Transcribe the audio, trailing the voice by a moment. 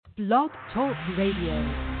Blog Talk Radio.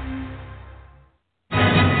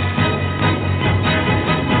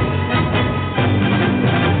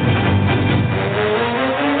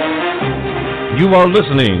 You are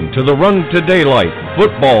listening to the Run to Daylight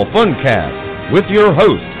Football Funcast with your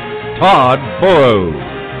host, Todd Burrows.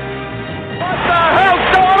 What the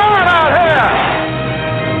hell's going on out here?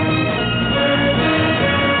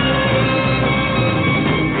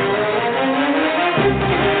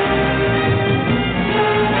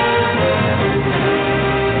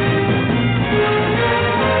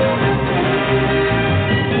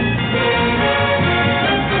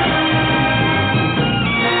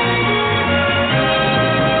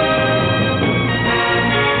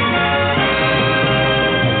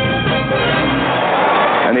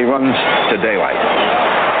 To daylight.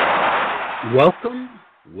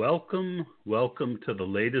 Welcome to the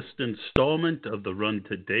latest installment of the Run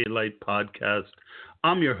to Daylight podcast.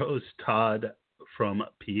 I'm your host, Todd from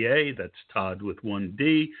PA. That's Todd with one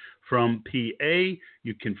D from PA.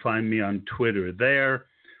 You can find me on Twitter there.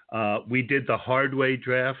 We did the Hardway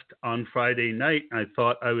draft on Friday night. I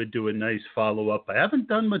thought I would do a nice follow-up. I haven't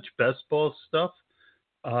done much best ball stuff,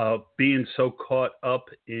 being so caught up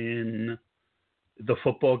in the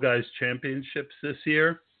Football Guys Championships this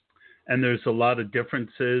year, and there's a lot of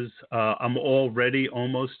differences. I'm already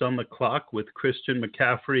almost on the clock with Christian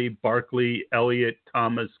McCaffrey, Barkley, Elliott,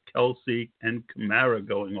 Thomas, Kelsey, and Kamara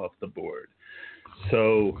going off the board.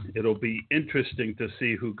 So it'll be interesting to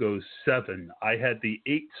see who goes 7. I had the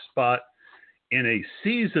 8th spot in a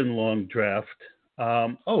season-long draft.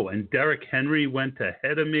 And Derrick Henry went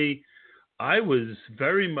ahead of me. I was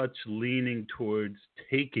very much leaning towards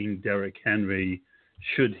taking Derrick Henry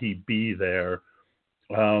should he be there.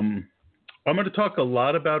 I'm going to talk a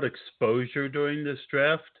lot about exposure during this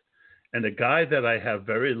draft, and a guy that I have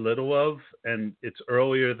very little of, and it's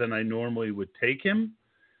earlier than I normally would take him,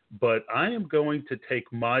 but I am going to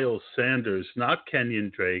take Miles Sanders, not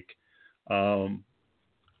Kenyon Drake.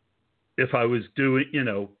 If I was doing,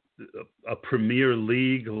 a Premier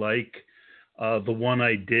League like the one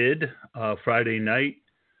I did Friday night,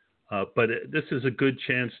 but this is a good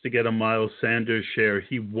chance to get a Miles Sanders share.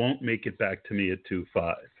 He won't make it back to me at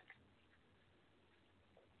 2.5.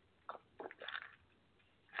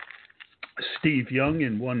 Steve Young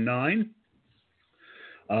in 1.9.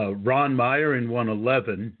 Ron Meyer in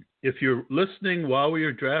 1.11. If you're listening while we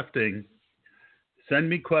are drafting, send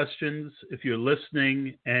me questions. If you're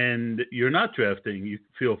listening and you're not drafting, you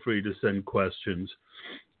feel free to send questions.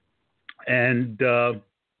 And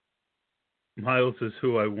Miles is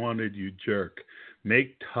who I wanted, you jerk.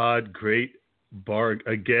 Make Todd great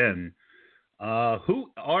again.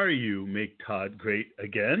 Who are you, make Todd great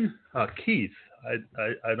again? Keith.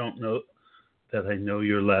 I don't know that I know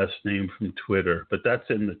your last name from Twitter, but that's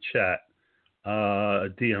in the chat.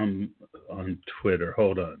 DM on Twitter.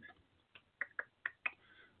 Hold on.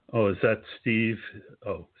 Oh, is that Steve?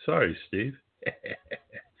 Oh, sorry, Steve.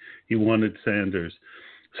 He wanted Sanders.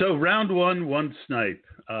 So round one snipe.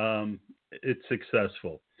 It's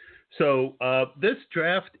successful. So this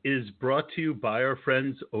draft is brought to you by our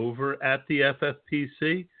friends over at the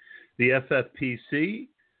FFPC. The FFPC,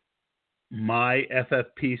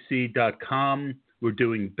 myffpc.com. We're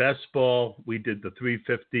doing best ball. We did the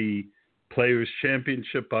 350 Players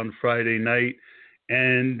Championship on Friday night,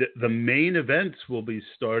 and the main events will be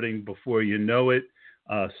starting before you know it.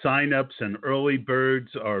 Sign-ups and early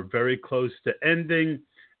birds are very close to ending.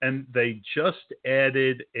 And they just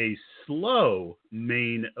added a slow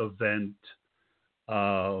main event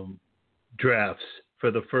drafts for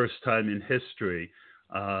the first time in history.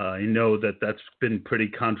 I know that's been pretty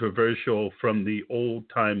controversial from the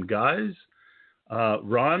old-time guys.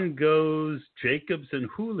 Ron goes Jacobs and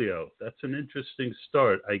Julio. That's an interesting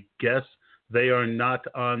start. I guess they are not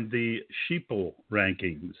on the sheeple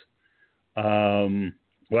rankings.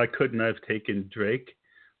 Why couldn't I have taken Drake?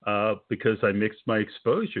 Because I mixed my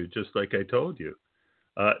exposure, just like I told you.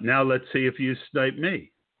 Now let's see if you snipe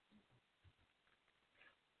me.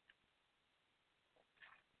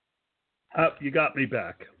 You got me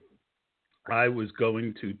back. I was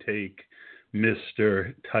going to take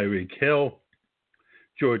Mr. Tyreek Hill.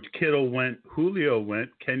 George Kittle went. Julio went.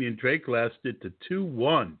 Kenyon Drake lasted to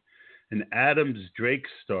 2-1. An Adams-Drake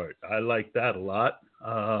start. I like that a lot.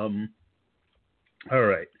 All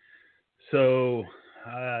right. So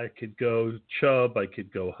I could go Chubb, I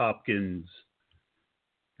could go Hopkins,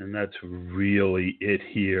 and that's really it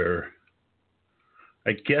here.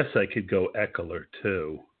 I guess I could go Eckler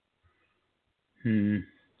too. I'm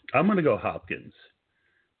going to go Hopkins.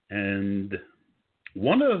 And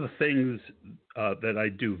one of the things that I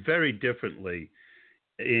do very differently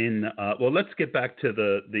let's get back to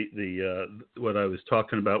the what I was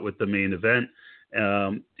talking about with the main event.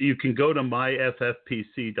 You can go to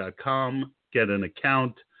myffpc.com, get an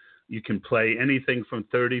account. You can play anything from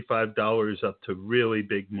 $35 up to really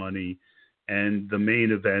big money, and the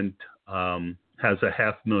main event has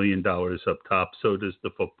 $500,000 up top. So does the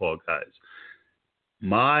football guys.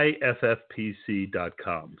 myffpc.com.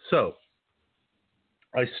 So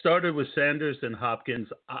I started with Sanders and Hopkins.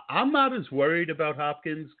 I'm not as worried about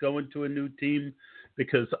Hopkins going to a new team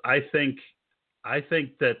because I think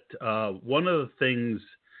that one of the things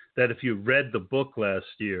that if you read the book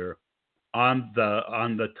last year on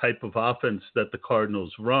the type of offense that the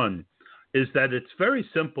Cardinals run is that it's very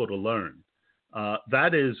simple to learn.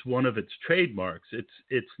 That is one of its trademarks.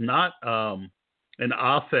 It's not an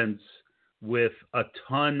offense with a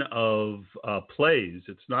ton of plays.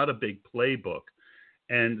 It's not a big playbook.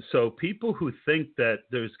 And so people who think that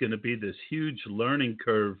there's going to be this huge learning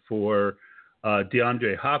curve for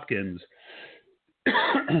DeAndre Hopkins,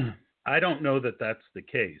 I don't know that that's the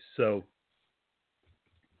case. So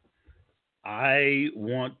I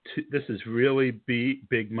want to, this is really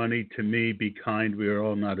big money to me. Be kind. We are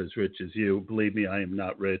all not as rich as you. Believe me, I am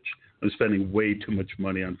not rich. I'm spending way too much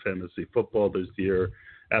money on fantasy football this year.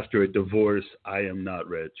 After a divorce, I am not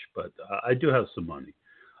rich, but I do have some money.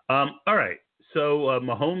 All right. So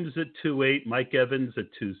Mahomes at 2.8, Mike Evans at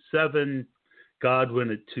 2.7,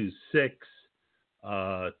 Godwin at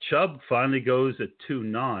 2.6. Chubb finally goes at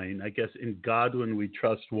 2.9. I guess in Godwin we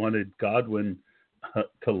trust wanted Godwin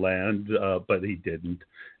to land, but he didn't.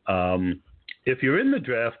 If you're in the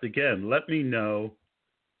draft, again, let me know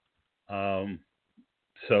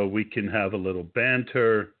so we can have a little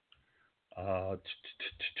banter.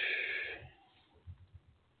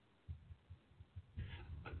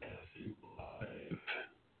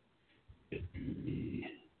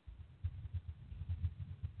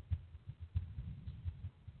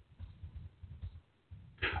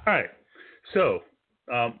 All right. So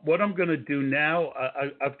what I'm going to do now,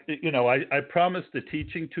 I promised a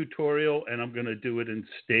teaching tutorial, and I'm going to do it in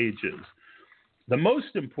stages. The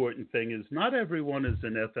most important thing is not everyone is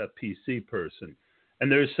an FFPC person,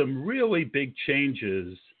 and there's some really big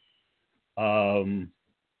changes that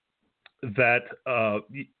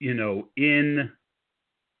in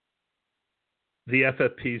the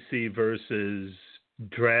FFPC versus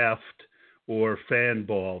draft or fan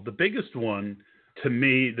ball. The biggest one, to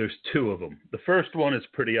me, there's two of them. The first one is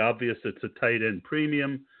pretty obvious. It's a tight end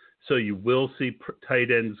premium, so you will see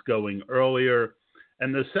tight ends going earlier.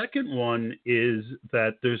 And the second one is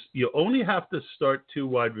that you only have to start 2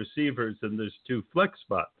 wide receivers, and there's 2 flex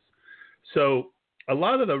spots. So a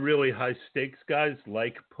lot of the really high stakes guys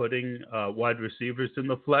like putting wide receivers in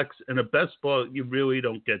the flex. In a best ball, you really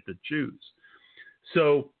don't get to choose.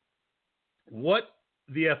 So what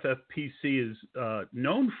the FFPC is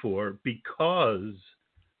known for, because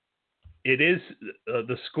it is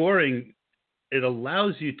the scoring, it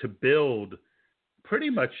allows you to build pretty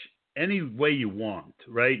much any way you want,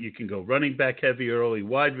 right? You can go running back heavy early,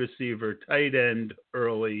 wide receiver, tight end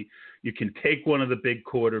early. You can take one of the big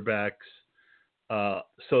quarterbacks.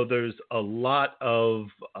 So there's a lot of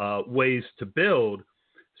ways to build.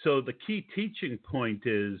 So the key teaching point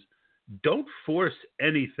is don't force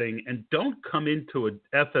anything and don't come into a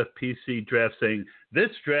FFPC draft saying,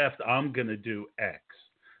 this draft I'm going to do X.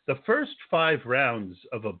 The first 5 rounds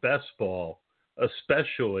of a best ball,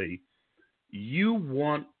 especially, you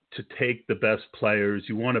want to take the best players.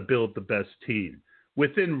 You want to build the best team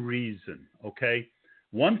within reason, okay?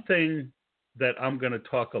 One thing that I'm going to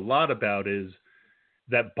talk a lot about is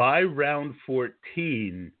that by round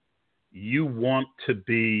 14, you want to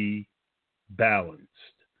be balanced.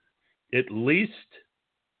 At least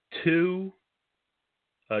 2.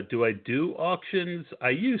 Do I do auctions? I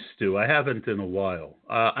used to. I haven't in a while.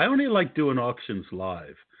 I only like doing auctions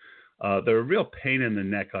live. They're a real pain in the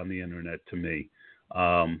neck on the internet to me.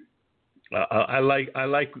 I like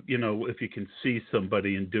if you can see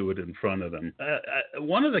somebody and do it in front of them.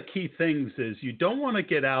 One of the key things is you don't want to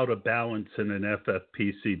get out of balance in an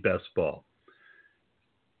FFPC best ball.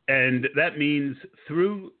 And that means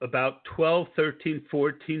through about 12, 13,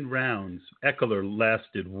 14 rounds, Eckler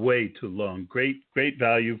lasted way too long. Great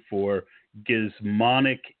value for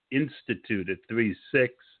Gizmonic Institute at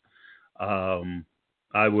 3.6.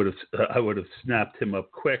 I would have snapped him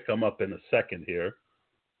up quick. I'm up in a second here.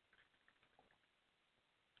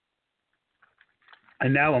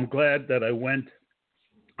 And now I'm glad that I went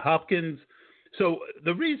Hopkins. So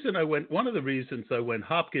one of the reasons I went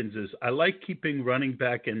Hopkins is I like keeping running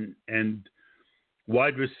back and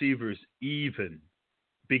wide receivers even,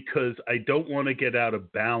 because I don't want to get out of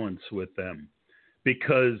balance with them.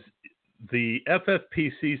 because the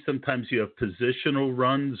FFPC, sometimes you have positional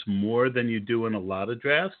runs more than you do in a lot of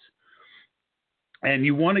drafts. And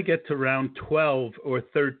you want to get to round 12 or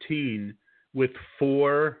 13 with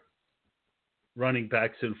 4 running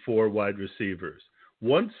backs and 4 wide receivers.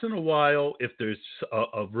 Once in a while, if there's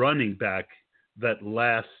a running back that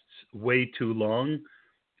lasts way too long,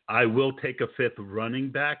 I will take a 5th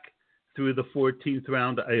running back through the 14th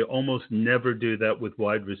round. I almost never do that with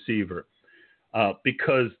wide receiver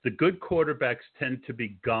because the good quarterbacks tend to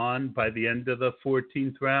be gone by the end of the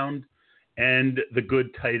 14th round, and the good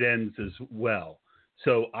tight ends as well.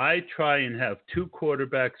 So I try and have 2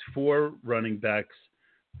 quarterbacks, 4 running backs,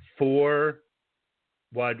 4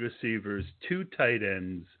 wide receivers, 2 tight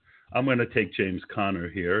ends. I'm going to take James Conner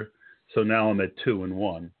here. So now I'm at 2 and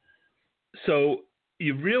 1. So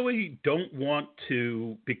you really don't want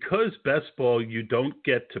to, because best ball, you don't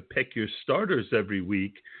get to pick your starters every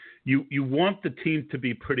week. You want the team to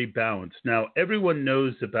be pretty balanced. Now, everyone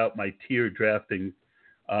knows about my tier drafting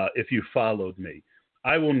if you followed me.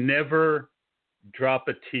 I will never drop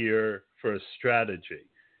a tier for a strategy.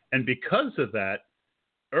 And because of that,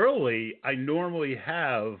 early, I normally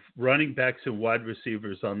have running backs and wide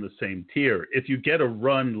receivers on the same tier. If you get a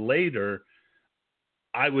run later,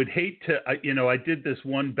 I would hate to, I did this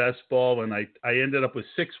one best ball and I ended up with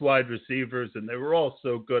 6 wide receivers and they were all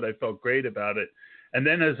so good. I felt great about it. And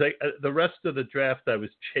then the rest of the draft, I was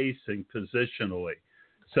chasing positionally.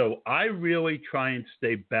 So I really try and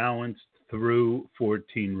stay balanced through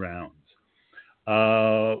 14 rounds.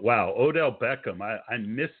 Wow, Odell Beckham. I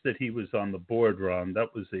missed that he was on the board, Ron.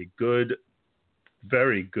 That was a good,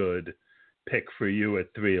 very good pick for you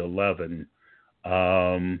at 311.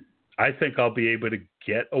 I think I'll be able to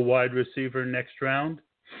get a wide receiver next round.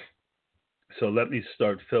 So let me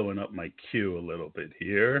start filling up my queue a little bit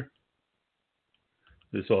here.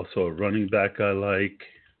 There's also a running back I like.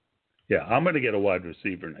 Yeah, I'm going to get a wide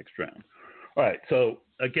receiver next round. All right, so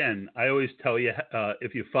again, I always tell you,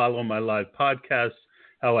 if you follow my live podcast,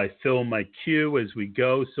 how I fill my queue as we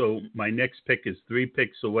go. So my next pick is 3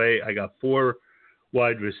 picks away. I got 4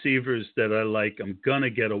 wide receivers that I like. I'm going to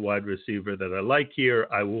get a wide receiver that I like here.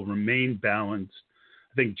 I will remain balanced.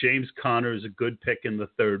 I think James Conner is a good pick in the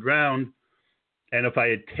 3rd round. And if I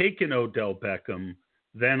had taken Odell Beckham,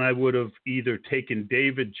 then I would have either taken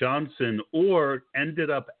David Johnson or ended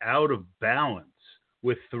up out of balance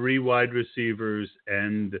with 3 wide receivers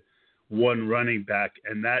and 1 running back.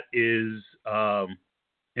 And that is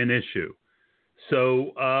an issue.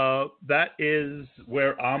 So that is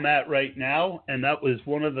where I'm at right now. And that was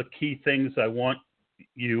one of the key things I want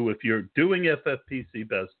you, if you're doing FFPC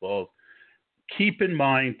best balls, keep in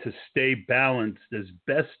mind to stay balanced as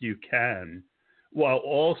best you can while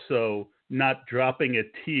also not dropping a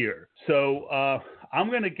tier. So I'm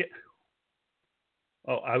going to get –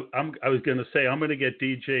 I was going to say I'm going to get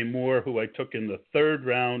DJ Moore, who I took in the 3rd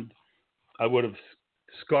round. I would have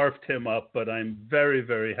scarfed him up, but I'm very,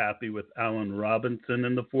 very happy with Allen Robinson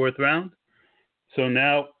in the 4th round. So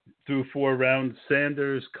now through 4 rounds,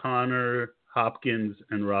 Sanders, Connor, Hopkins,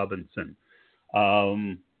 and Robinson.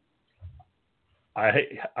 I'm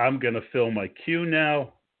going to fill my queue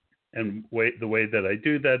now. And the way that I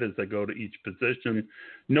do that is I go to each position.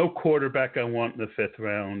 No quarterback I want in the 5th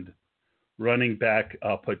round. Running back,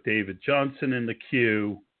 I'll put David Johnson in the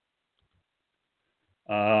queue.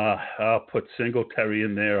 I'll put Singletary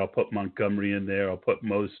in there. I'll put Montgomery in there. I'll put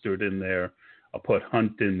Mostert in there. I'll put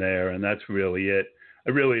Hunt in there. And that's really it.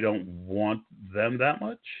 I really don't want them that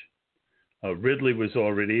much. Ridley was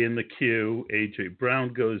already in the queue. A.J.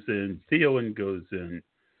 Brown goes in. Thielen goes in.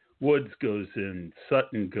 Woods goes in,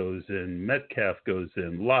 Sutton goes in, Metcalf goes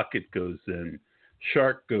in, Lockett goes in,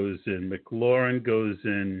 Shark goes in, McLaurin goes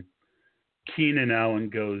in, Keenan Allen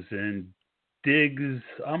goes in, Diggs,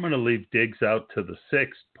 I'm going to leave Diggs out to the 6th,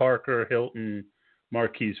 Parker, Hilton,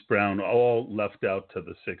 Marquise Brown, all left out to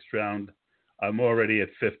the 6th round. I'm already at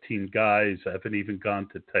 15 guys. I haven't even gone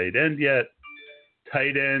to tight end yet.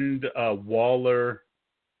 Tight end, Waller,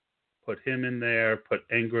 put him in there, put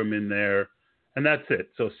Ingram in there. And that's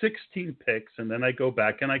it. So 16 picks, and then I go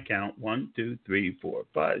back and I count 1, 2, 3, 4,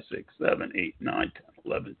 5, 6, 7, 8, 9, 10,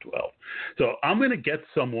 11, 12. So I'm going to get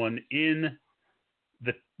someone in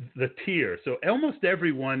the tier. So almost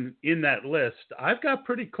everyone in that list, I've got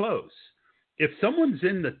pretty close. If someone's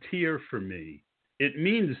in the tier for me, it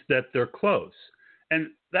means that they're close.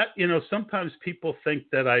 And that, sometimes people think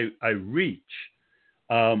that I reach.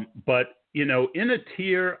 But in a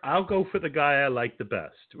tier, I'll go for the guy I like the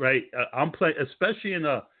best, right? I'm playing, especially in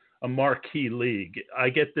a marquee league. I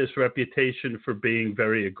get this reputation for being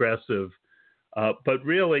very aggressive. But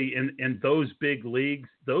really, in those big leagues,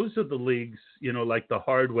 those are the leagues, like the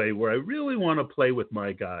hard way, where I really want to play with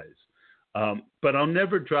my guys. But I'll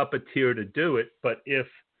never drop a tier to do it. But if,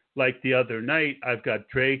 like the other night, I've got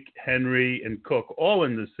Drake, Henry, and Cook all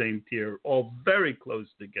in the same tier, all very close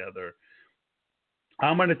together,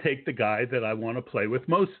 I'm going to take the guy that I want to play with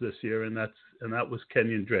most this year, and that was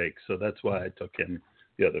Kenyon Drake. So that's why I took him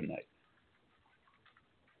the other night.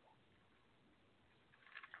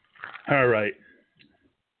 All right.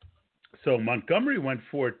 So Montgomery went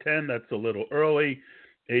 4.10. That's a little early.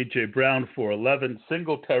 A.J. Brown 4.11.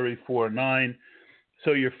 Singletary 4.9.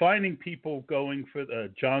 So you're finding people going for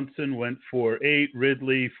Johnson went 4.8.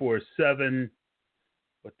 Ridley 4.7.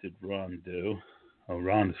 What did Ron do? Oh,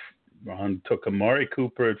 Ron took Amari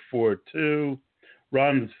Cooper at 4.2.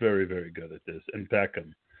 Ron's very, very good at this. And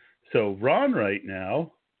Beckham. So Ron right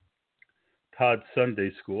now, Todd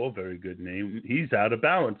Sunday School, very good name. He's out of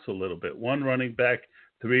balance a little bit. 1 running back,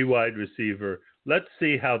 3 wide receiver. Let's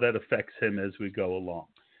see how that affects him as we go along.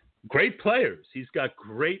 Great players. He's got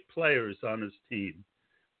great players on his team.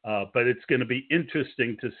 But it's going to be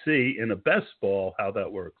interesting to see in a best ball how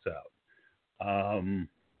that works out.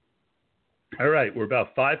 All right, we're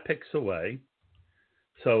about 5 picks away.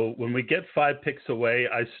 So when we get 5 picks away,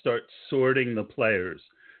 I start sorting the players.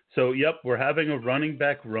 So, yep, we're having a running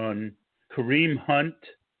back run. Kareem Hunt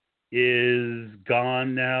is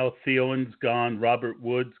gone now. Thielen's gone. Robert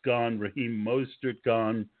Woods gone. Raheem Mostert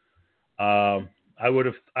gone. I would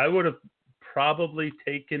have probably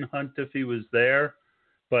taken Hunt if he was there,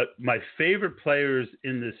 but my favorite players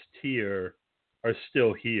in this tier are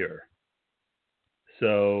still here.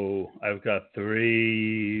 So I've got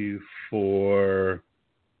 3, 4.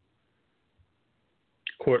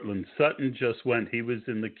 Cortland Sutton just went. He was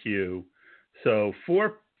in the queue. So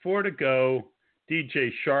 4 to go.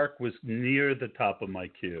 DJ Shark was near the top of my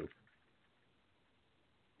queue.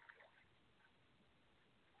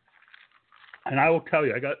 And I will tell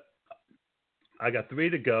you, I got 3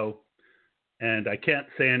 to go, and I can't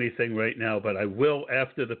say anything right now, but I will,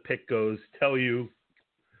 after the pick goes, tell you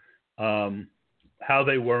how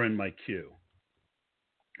they were in my queue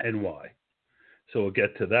and why. So we'll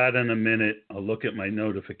get to that in a minute. I'll look at my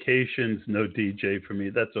notifications. No DJ for me.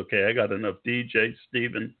 That's okay. I got enough DJ,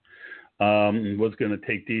 Steven. Was going to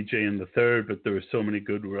take DJ in the 3rd, but there were so many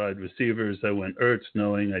good wide receivers. I went Ertz,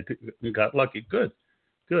 knowing I got lucky. Good.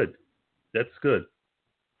 That's good.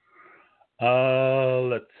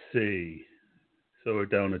 Let's see. So we're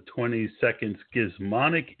down to 20 seconds.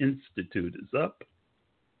 Gizmonic Institute is up.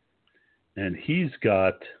 And he's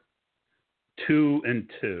got 2 and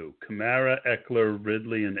 2. Kamara, Eckler,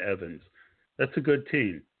 Ridley, and Evans. That's a good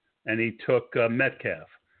team. And he took Metcalf.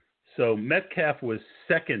 So Metcalf was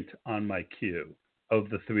second on my queue of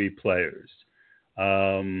the 3 players.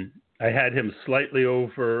 I had him slightly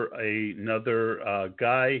over another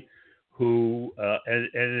guy who,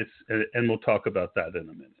 and we'll talk about that in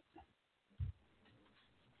a minute.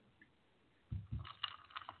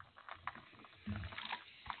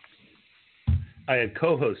 I had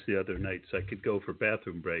co-hosts the other night, so I could go for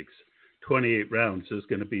bathroom breaks. 28 rounds. There's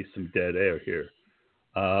going to be some dead air here.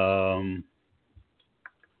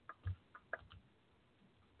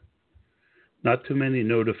 Not too many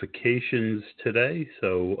notifications today,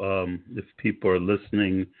 so if people are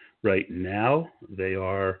listening right now, they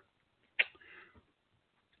are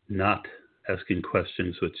not asking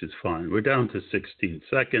questions, which is fine. We're down to 16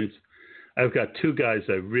 seconds. I've got 2 guys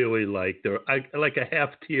I really like. They're like a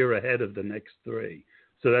half tier ahead of the next 3,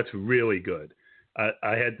 so that's really good.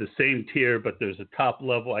 I had the same tier, but there's a top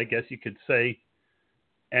level, I guess you could say,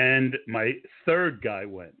 and my 3rd guy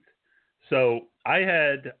went. So I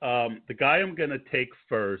had the guy I'm going to take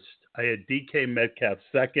first. I had DK Metcalf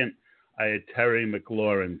second. I had Terry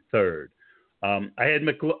McLaurin third. I had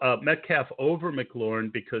Metcalf over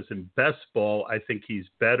McLaurin because in best ball, I think he's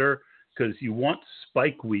better because you want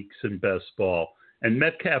spike weeks in best ball. And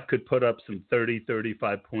Metcalf could put up some 30,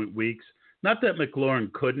 35-point weeks. Not that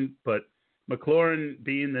McLaurin couldn't, but McLaurin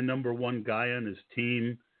being the number 1 guy on his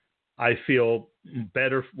team, I feel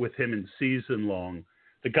better with him in season long.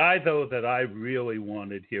 The guy, though, that I really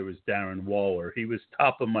wanted here was Darren Waller. He was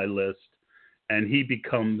top of my list, and he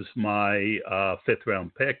becomes my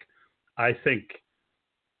 5th-round pick. I think,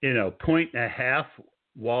 1.5,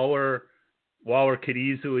 Waller could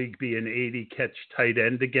easily be an 80-catch tight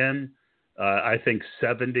end again. I think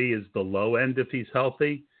 70 is the low end if he's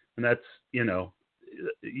healthy, and that's,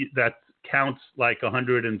 that counts like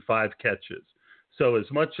 105 catches. So as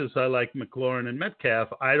much as I like McLaurin and Metcalf,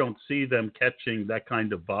 I don't see them catching that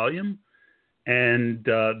kind of volume. and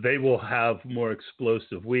they will have more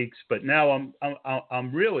explosive weeks. But now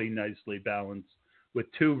I'm really nicely balanced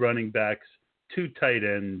with 2 running backs, 2 tight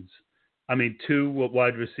ends. 2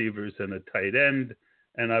 wide receivers and a tight end.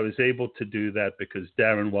 And I was able to do that because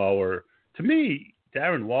Darren Waller, to me,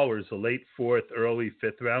 Darren Waller is a late 4th, early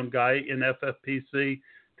 5th round guy in FFPC.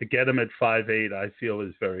 To get him at 5'8", I feel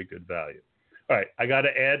is very good value. All right, I got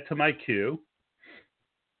to add to my queue.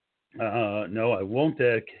 No, I won't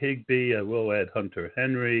add Higbee. I will add Hunter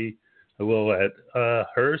Henry. I will add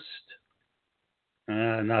Hurst.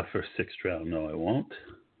 Not for 6th round. No, I won't.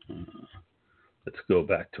 Let's go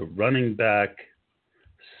back to running back.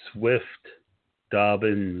 Swift,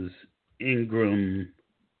 Dobbins, Ingram.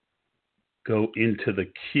 Go into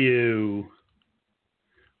the queue.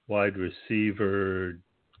 Wide receiver,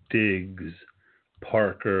 Diggs,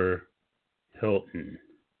 Parker, Hilton.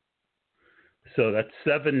 So that's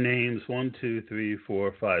 7 names, 1, 2, 3,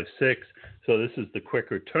 4, 5, 6. So this is the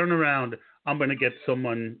quicker turnaround. I'm going to get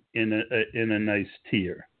someone in a nice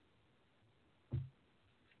tier.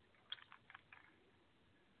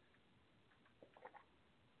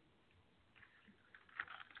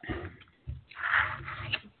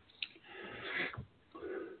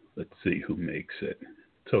 Let's see who makes it.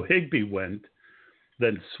 So Higbee went,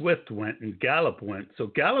 then Swift went, and Gallup went. So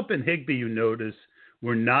Gallup and Higbee, you notice,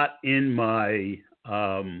 were not in my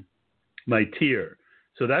my tier.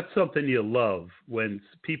 So that's something you love when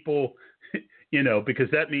people, because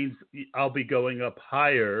that means I'll be going up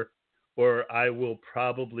higher, or I will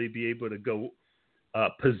probably be able to go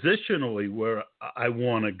positionally where I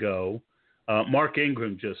want to go. Mark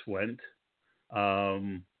Ingram just went.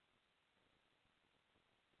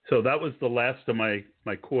 So that was the last of my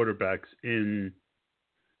quarterbacks in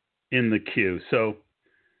the queue. So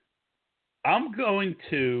I'm going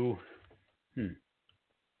to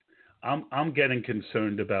I'm getting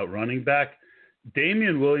concerned about running back.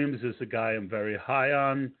 Damian Williams is a guy I'm very high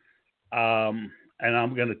on, and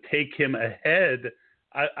I'm going to take him ahead.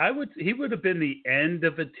 He would have been the end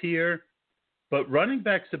of a tier, but running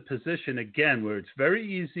back's a position, again, where it's very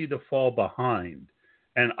easy to fall behind.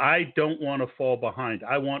 And I don't want to fall behind.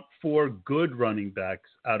 I want 4 good running backs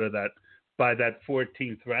out of that by that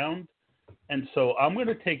 14th round. And so I'm going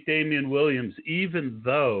to take Damian Williams, even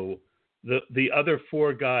though the other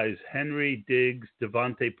 4 guys, Henry, Diggs,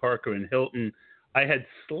 Devontae Parker, and Hilton, I had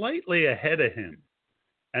slightly ahead of him.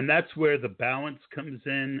 And that's where the balance comes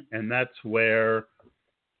in, and that's where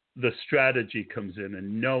the strategy comes in,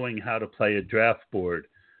 and knowing how to play a draft board.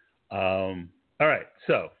 All right,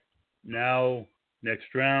 so now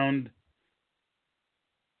next round.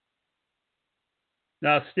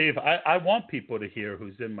 Now, Steve, I want people to hear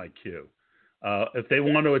who's in my queue. If they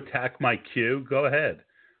want to attack my queue, go ahead.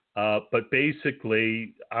 But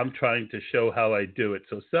basically, I'm trying to show how I do it.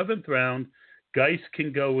 So 7th round, Geis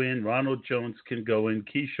can go in, Ronald Jones can go in,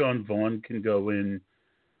 Keyshawn Vaughn can go in,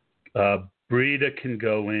 Breida can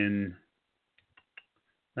go in.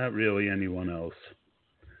 Not really anyone else.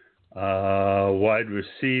 Wide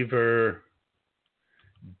receiver,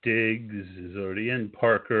 Diggs is already in,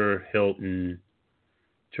 Parker, Hilton,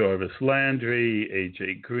 Jarvis Landry,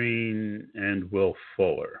 A.J. Green, and Will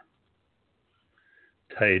Fuller.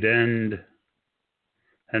 Tight end,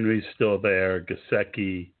 Henry's still there,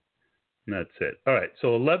 Gesicki, and that's it. All right,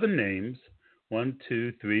 so 11 names. 1,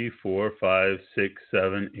 2, 3, 4, 5, 6,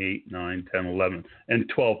 7, 8, 9, 10, 11, and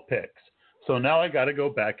 12 picks. So now I got to go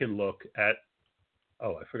back and look at,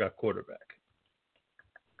 I forgot quarterback.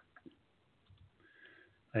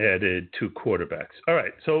 I added 2 quarterbacks. All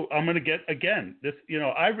right, so I'm going to get, again, this,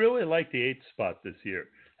 I really like the 8th spot this year.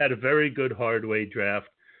 Had a very good hard-way draft.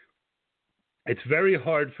 It's very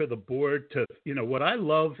hard for the board to, what I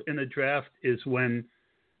love in a draft is when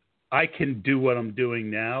I can do what I'm doing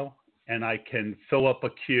now, and I can fill up a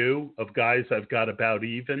queue of guys I've got about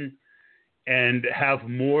even and have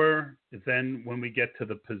more than when we get to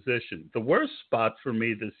the position. The worst spot for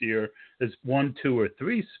me this year is 1, 2, or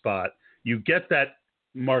 3 spot. You get that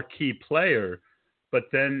marquee player, but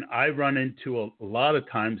then I run into a lot of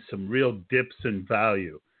times some real dips in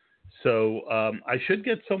value. So I should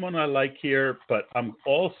get someone I like here, but I'm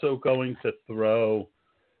also going to throw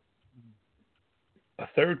a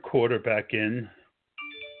 3rd quarterback in.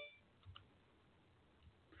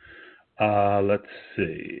 Let's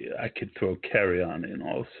see. I could throw Carry-On in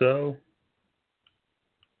also.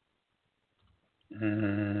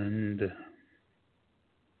 And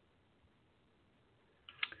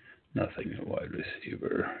nothing at wide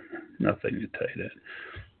receiver. Nothing at tight end.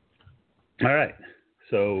 All right.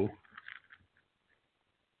 So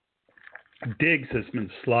Diggs has been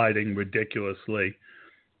sliding ridiculously.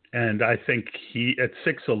 And I think at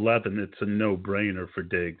 6'11", it's a no-brainer for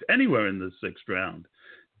Diggs. Anywhere in the 6th round,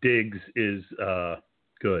 Diggs is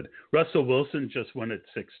good. Russell Wilson just went at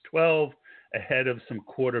 6'12", ahead of some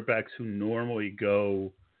quarterbacks who normally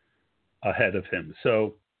go ahead of him.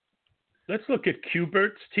 So let's look at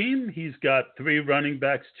Cubert's team. He's got 3 running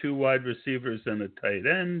backs, 2 wide receivers, and a tight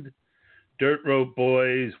end. Dirt Road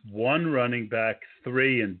Boys, 1 running back,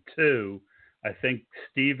 3 and 2. I think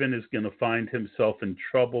Steven is going to find himself in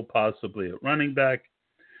trouble possibly at running back.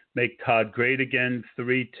 Make Todd Great Again,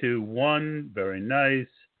 3-2-1. Very nice.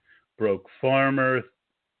 Broke Farmer,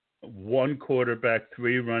 1 quarterback,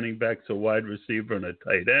 3 running backs, a wide receiver, and a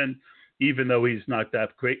tight end. Even though he's not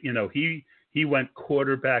that great, he went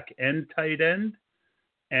quarterback and tight end,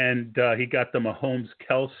 and he got the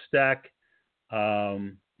Mahomes-Kels stack.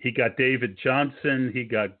 He got David Johnson. He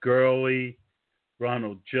got Gurley,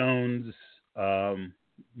 Ronald Jones.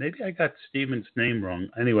 Maybe I got Steven's name wrong.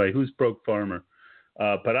 Anyway, who's Broke Farmer?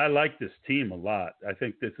 But I like this team a lot. I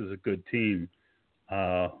think this is a good team.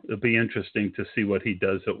 It'll be interesting to see what he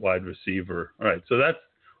does at wide receiver. All right, so that's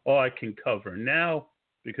all I can cover now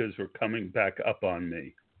because we're coming back up on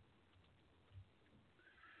me.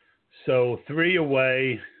 So 3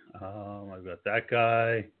 away. I've got that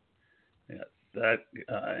guy. I got that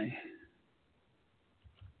guy.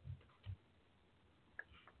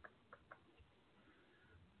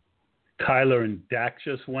 Kyler and Dak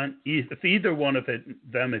just went. If either one of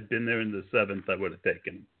them had been there in the 7th, I would have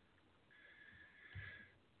taken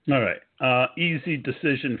him. All right. Easy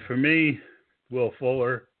decision for me. Will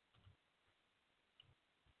Fuller.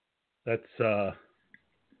 That's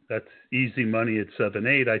easy money at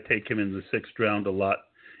 7-8. I take him in the 6th round a lot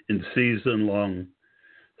in season long.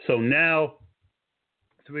 So now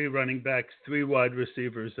 3 running backs, 3 wide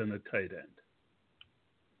receivers, and a tight end.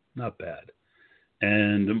 Not bad.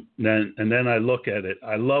 And then I look at it.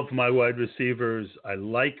 I love my wide receivers. I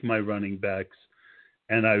like my running backs,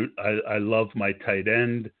 and I love my tight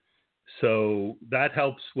end. So that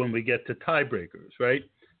helps when we get to tiebreakers, right?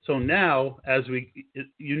 So now,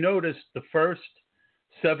 you notice the first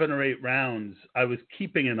 7 or 8 rounds, I was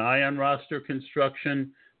keeping an eye on roster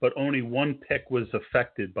construction, but only 1 pick was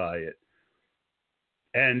affected by it.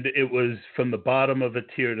 And it was from the bottom of a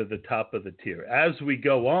tier to the top of the tier. As we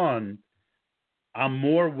go on, I'm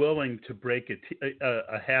more willing to break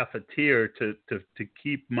a half a tier to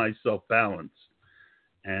keep myself balanced.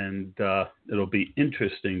 And it'll be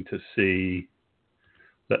interesting to see.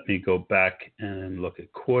 Let me go back and look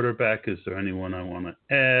at quarterback. Is there anyone I want to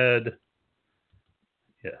add?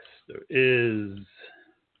 Yes, there is.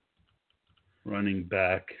 Running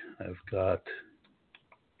back, I've got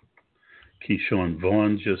Keyshawn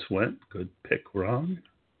Vaughn just went. Good pick, Ron.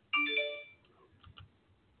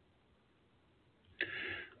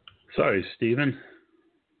 Sorry, Steven.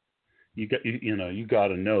 You got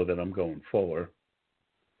to know that I'm going Fuller.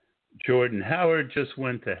 Jordan Howard just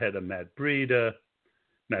went ahead of Matt Breida.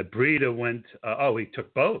 Matt Breida went. He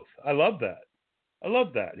took both. I love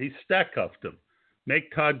that. He stack cuffed him.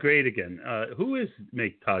 Make Todd Great Again. Who is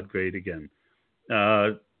Make Todd Great Again?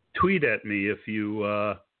 Tweet at me if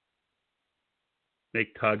you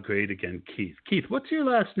Make Todd Great Again, Keith. Keith, what's your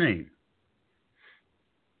last name?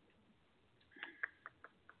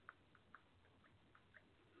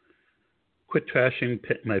 Quit trashing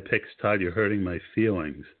my picks, Todd. You're hurting my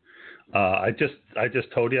feelings. I just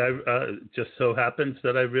told you. Just so happens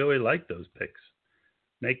that I really like those picks.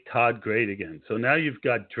 Make Todd Great Again. So now you've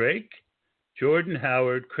got Drake, Jordan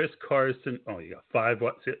Howard, Chris Carson. Oh, you got 5.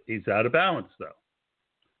 He's out of balance though.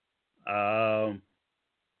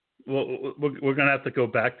 Well, we're going to have to go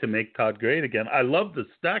back to Make Todd Great Again. I love the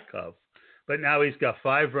stack of, but now he's got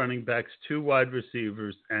 5 running backs, 2 wide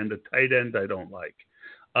receivers, and a tight end I don't like.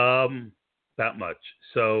 That much.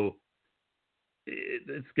 So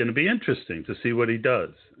it's going to be interesting to see what he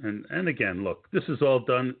does. And again, look, this is all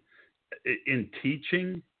done in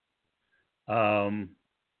teaching. Oh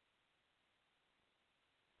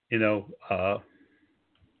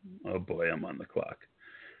boy, I'm on the clock.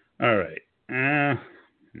 All right. I'm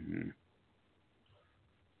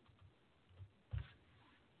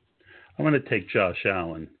going to take Josh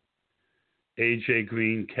Allen. A.J.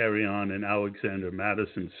 Green, Carry On, and Alexander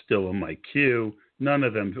Madison still in my queue. None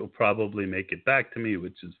of them will probably make it back to me,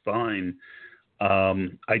 which is fine.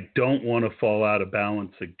 I don't want to fall out of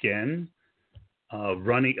balance again.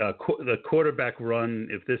 The quarterback run,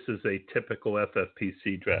 if this is a typical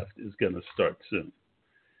FFPC draft, is going to start soon.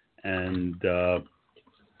 And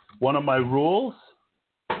one of my rules,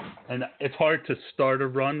 and it's hard to start a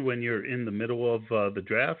run when you're in the middle of the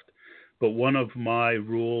draft, but one of my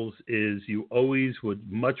rules is you always would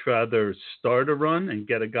much rather start a run and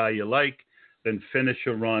get a guy you like than finish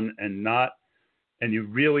a run and not. And you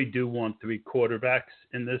really do want 3 quarterbacks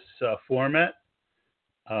in this format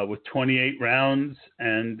with 28 rounds.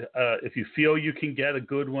 And if you feel you can get a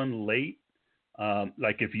good one late,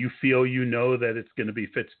 like if you feel you know that it's going to be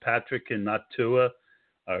Fitzpatrick and not Tua,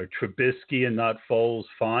 or Trubisky and not Foles,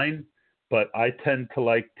 fine. But I tend to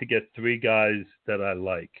like to get 3 guys that I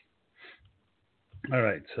like. All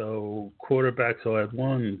right, so quarterbacks, I'll add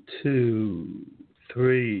 1, 2,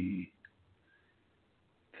 3.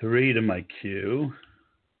 3 to my queue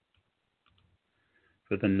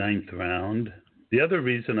for the 9th round. The other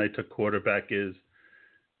reason I took quarterback is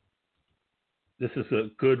this is a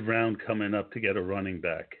good round coming up to get a running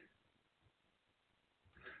back,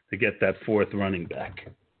 to get that 4th running back.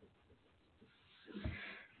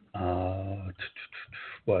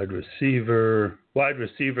 Wide receiver. Wide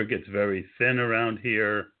receiver gets very thin around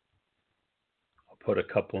here. I'll put a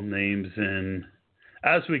couple names in.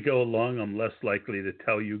 As we go along, I'm less likely to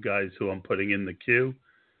tell you guys who I'm putting in the queue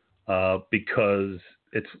because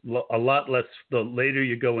it's a lot less. The later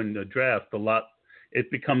you go in the draft,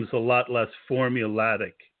 it becomes a lot less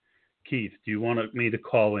formulatic. Keith, do you want me to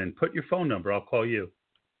call in? Put your phone number. I'll call you.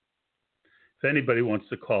 If anybody wants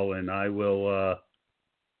to call in, I will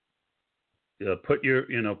put your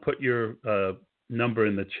number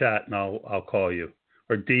in the chat, and I'll call you,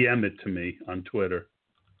 or DM it to me on Twitter.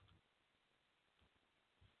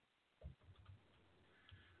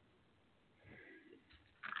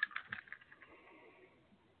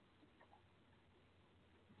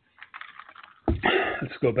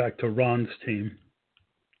 Let's go back to Ron's team.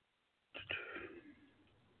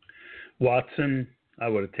 Watson, I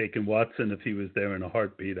would have taken Watson if he was there in a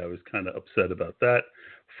heartbeat. I was kind of upset about that.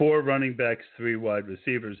 4 running backs, 3 wide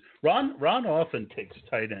receivers. Ron often takes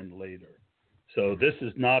tight end later, so this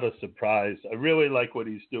is not a surprise. I really like what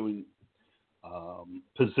he's doing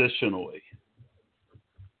positionally.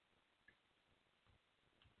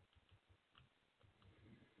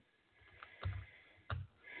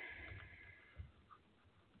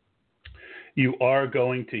 You are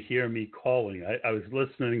going to hear me calling. I was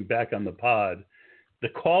listening back on the pod. The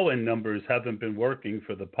call-in numbers haven't been working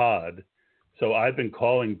for the pod, so I've been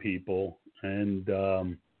calling people, and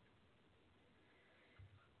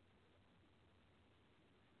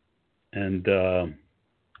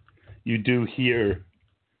you do hear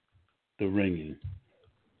the ringing.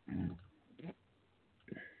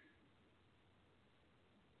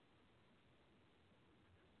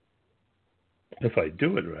 If I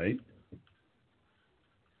do it right.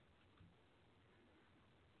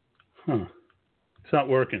 Huh. It's not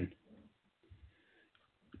working.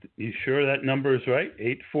 You sure that number is right?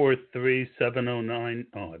 843-709.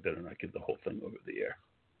 Oh, I better not get the whole thing over the air.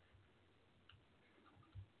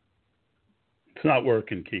 It's not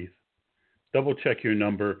working, Keith. Double check your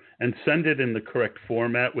number and send it in the correct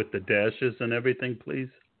format with the dashes and everything, please.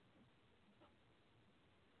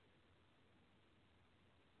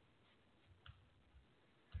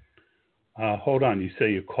 Hold on. You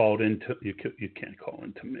say you called into you can't call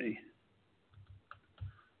into me.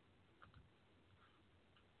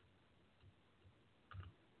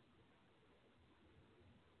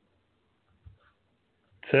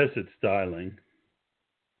 It says it's dialing.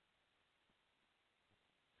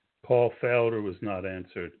 Call failed or was not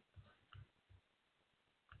answered.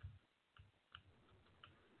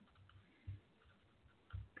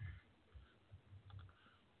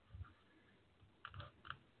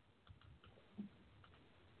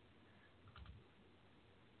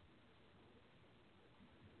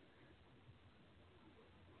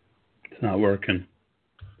 It's not working.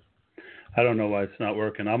 I don't know why it's not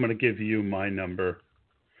working. I'm going to give you my number,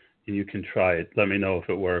 and you can try it. Let me know if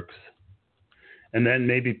it works. And then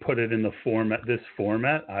maybe put it in the this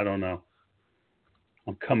format. I don't know.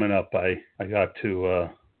 I'm coming up. I got to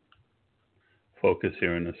focus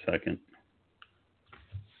here in a second.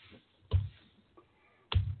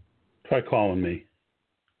 Try calling me.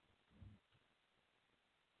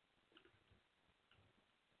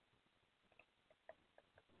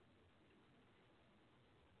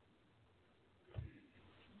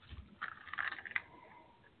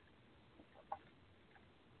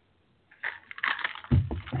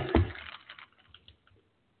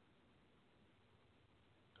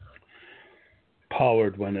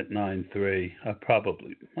 Pollard went at 9-3.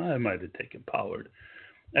 I might have taken Pollard.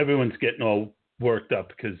 Everyone's getting all worked up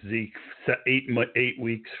because Zeke, 8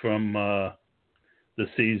 weeks from the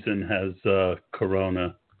season, has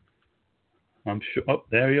corona. I'm sure. Oh,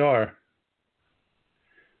 there you are.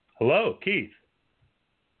 Hello, Keith.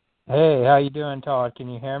 Hey, how you doing, Todd? Can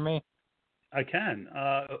you hear me? I can.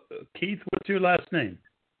 Keith, what's your last name?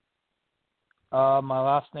 My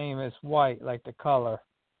last name is White, like the color.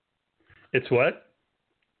 It's what?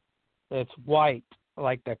 It's White,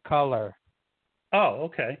 like the color. Oh,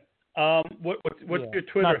 okay. What's your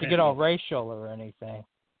Twitter Not to get all handle? racial or anything.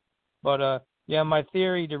 But, yeah, my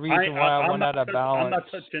theory, the reason why I went out of balance. I'm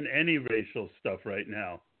not touching any racial stuff right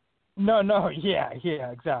now. No, yeah,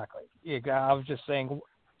 exactly. Yeah, I was just saying,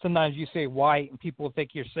 sometimes you say white and people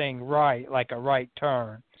think you're saying right, like a right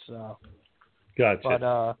turn. So.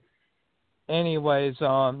 Gotcha. But, anyways,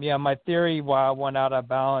 yeah, my theory why I went out of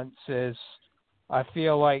balance is I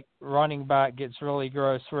feel like running back gets really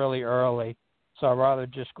gross really early. So I'd rather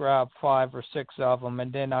just grab 5 or 6 of them,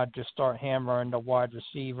 and then I'd just start hammering the wide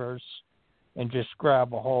receivers and just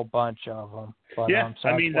grab a whole bunch of them. But, yeah,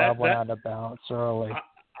 so that's why I went out of balance early.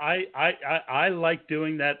 I like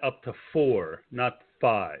doing that up to 4, not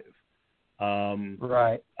 5.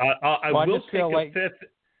 Right. I will take a like... fifth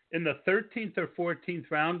in the 13th or 14th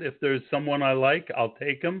round. If there's someone I like, I'll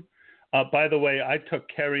take him. By the way, I took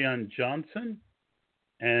Kerryon Johnson,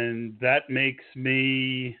 and that makes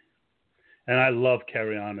me, and I love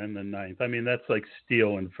Kerryon in the 9th. I mean, that's like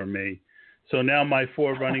stealing for me. So now my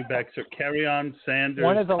 4 running backs are Kerryon, Sanders,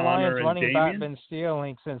 One of the Connor, Lions and running Damien. back been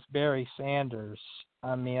stealing since Barry Sanders.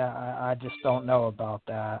 I mean, I just don't know about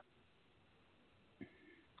that.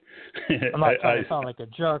 I'm not trying to sound like a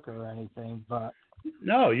jerk or anything, but...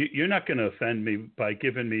 No, you're not going to offend me by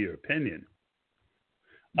giving me your opinion.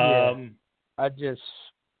 Yeah, I just,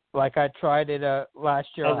 like I tried it last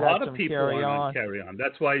year. A lot of people are on Kerryon.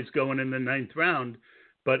 That's why he's going in the 9th round.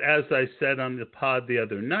 But as I said on the pod the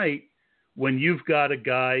other night, when you've got a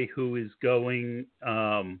guy who is going,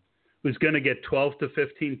 who's going to get 12 to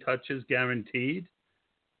 15 touches guaranteed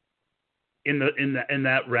in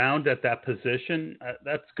that round at that position,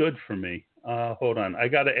 that's good for me. Hold on, I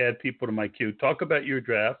got to add people to my queue. Talk about your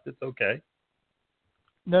draft. It's okay.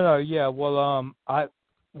 No, yeah. Well,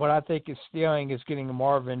 what I think is stealing is getting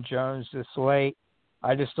Marvin Jones this late.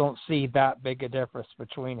 I just don't see that big a difference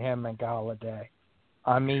between him and Galladay.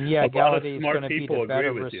 I mean, yeah, Galladay is going to be the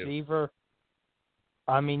better receiver.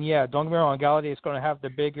 I mean, yeah, don't get me wrong, Galladay is going to have the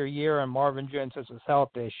bigger year, and Marvin Jones has his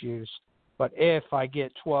health issues. But if I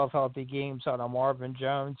get 12 healthy games out of Marvin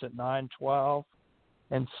Jones at 9-12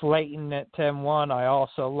 and Slayton at 10-1, I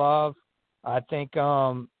also love. I think,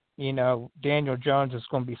 Daniel Jones is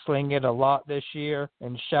going to be slinging it a lot this year,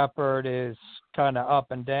 and Shepard is kind of up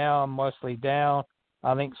and down, mostly down.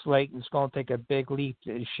 I think Slayton's going to take a big leap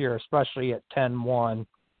this year, especially at 10-1.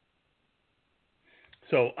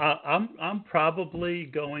 So I'm probably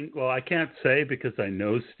going. Well, I can't say because I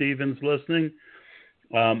know Steven's listening,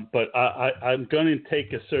 but I'm going to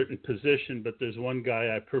take a certain position. But there's one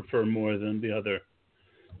guy I prefer more than the other,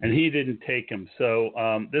 and he didn't take him. So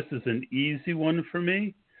this is an easy one for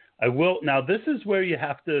me. I will now. This is where you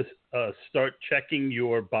have to start checking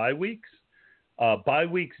your bye weeks. Bye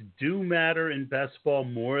weeks do matter in best ball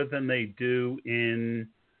more than they do in.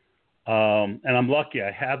 And I'm lucky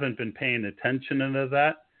I haven't been paying attention to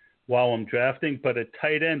that while I'm drafting. But at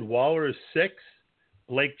tight end, Waller is 6,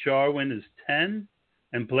 Blake Jarwin is 10,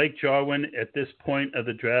 and Blake Jarwin at this point of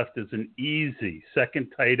the draft is an easy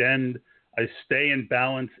second tight end. I stay in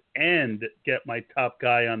balance and get my top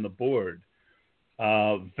guy on the board.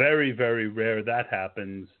 Very, very rare that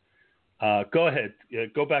happens. Go ahead.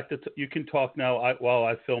 Go back to you can talk now while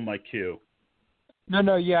I fill my queue.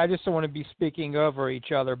 No, yeah, I just don't want to be speaking over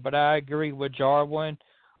each other, but I agree with Jarwin.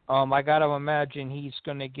 I got to imagine he's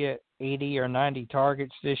going to get 80 or 90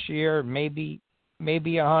 targets this year, maybe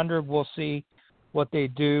 100. We'll see what they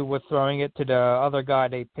do with throwing it to the other guy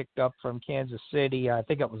they picked up from Kansas City. I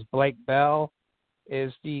think it was Blake Bell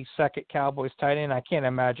is the second Cowboys tight end. I can't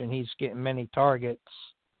imagine he's getting many targets.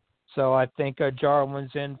 So I think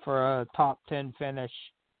Jarwin's in for a top 10 finish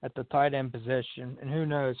at the tight end position, and who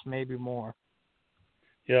knows, maybe more.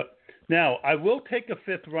 Yep. Now, I will take a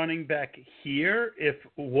 5th running back here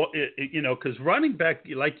because running back,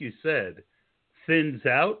 like you said, thins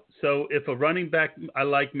out. So if a running back I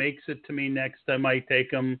like makes it to me next, I might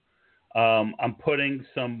take him. I'm putting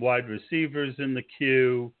some wide receivers in the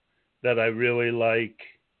queue that I really like.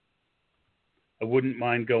 I wouldn't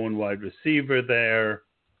mind going wide receiver there.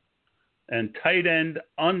 And tight end,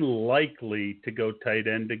 unlikely to go tight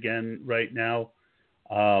end again right now.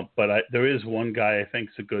 But there is one guy I think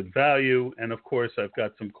is a good value. And, of course, I've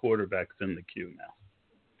got some quarterbacks in the queue now.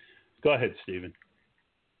 Go ahead, Steven.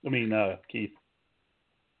 Keith.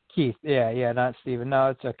 Keith, yeah, not Steven. No,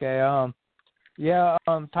 it's okay.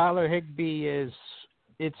 Tyler Higbee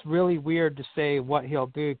it's really weird to say what he'll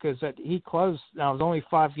do because he closed, now it was only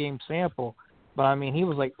 5-game sample, But, I mean, he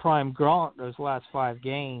was like prime Gronk those last 5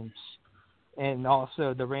 games. And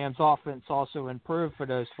also the Rams offense also improved for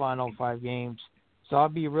those final 5 games. So I'll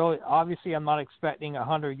be really – obviously I'm not expecting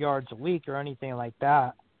 100 yards a week or anything like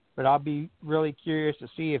that. But I'll be really curious to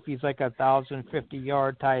see if he's like a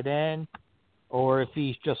 1,050-yard tight end or if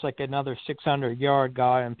he's just like another 600-yard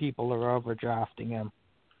guy and people are overdrafting him.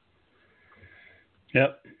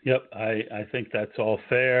 Yep. I think that's all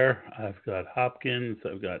fair. I've got Hopkins,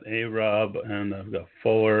 I've got A-Rob, and I've got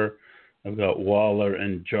Fuller, I've got Waller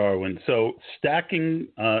and Jarwin. So stacking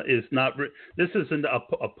is not this isn't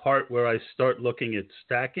a part where I start looking at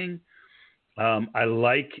stacking. I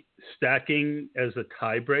like stacking as a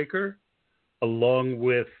tiebreaker along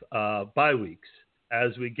with bye weeks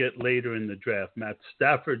as we get later in the draft. Matt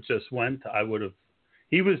Stafford just went.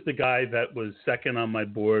 He was the guy that was second on my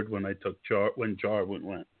board when I took when Jarwin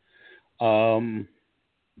went.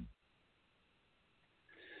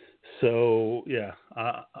 So yeah,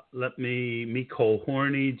 Mecole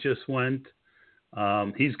Horney just went.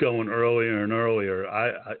 He's going earlier and earlier.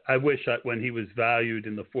 I wish when he was valued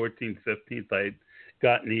in the 14th, 15th, I'd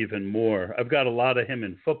gotten even more. I've got a lot of him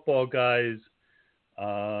in football guys,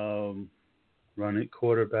 running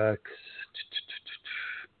quarterbacks.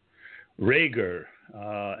 Rager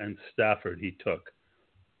and Stafford he took.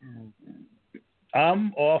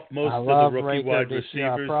 I'm off most of the rookie Rager wide this receivers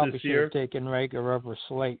year. I probably this should year. have taken Rager over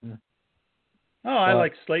Slayton. Oh, I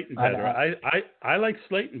like Slayton better. I like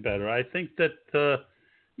Slayton better. I think that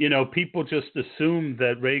people just assume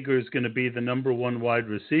that Rager is going to be the number one wide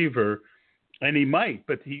receiver, and he might.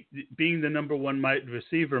 But being the number one wide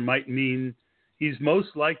receiver might mean he's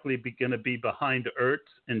most likely going to be behind Ertz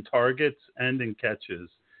in targets and in catches,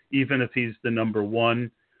 even if he's the number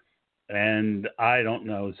one. And I don't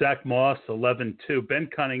know. Zach Moss, 11-2. Ben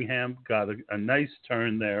Cunningham got a nice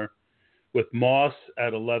turn there with Moss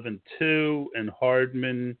at 11-2 and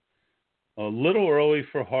Hardman. A little early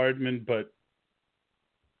for Hardman, but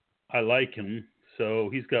I like him. So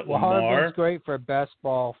he's got Lamar. Hardman's great for best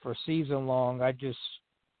ball for season long. I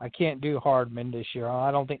can't do Hardman this year.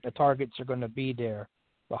 I don't think the targets are going to be there.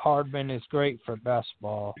 But Hardman is great for best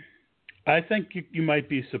ball. I think you might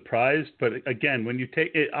be surprised, but again, when you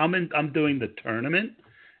take it, I'm doing the tournament,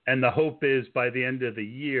 and the hope is by the end of the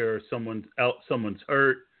year, someone's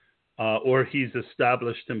hurt, or he's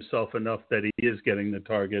established himself enough that he is getting the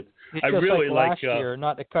targets. It's just really like last year,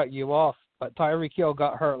 not to cut you off, but Tyreek Hill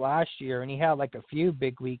got hurt last year, and he had like a few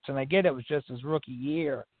big weeks, and I get it was just his rookie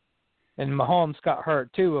year. And Mahomes got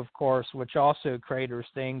hurt too, of course, which also craters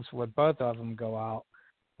things when both of them go out.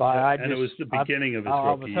 But it was the beginning of his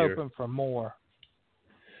rookie year. I was hoping for more.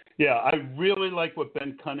 Yeah, I really like what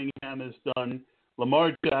Ben Cunningham has done.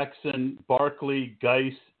 Lamar Jackson, Barkley,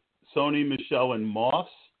 Geis, Sony Michel, and Moss.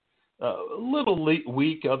 A little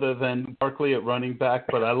weak other than Barkley at running back,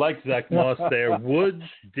 but I like Zach Moss there. Woods,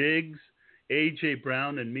 Diggs, A.J.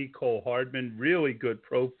 Brown, and Mecole Hardman. Really good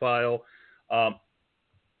profile.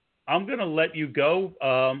 I'm going to let you go.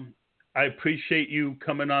 I appreciate you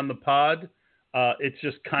coming on the pod. It's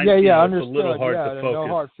just kind of it's a little hard to focus. No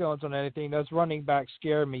hard feelings on anything. Those running backs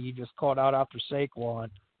scare me. You just called out after Saquon.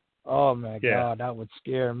 Oh, my God, that would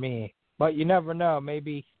scare me. But you never know.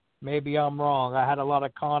 Maybe I'm wrong. I had a lot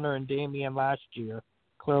of Connor and Damian last year.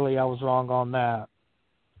 Clearly I was wrong on that.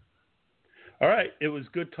 All right. It was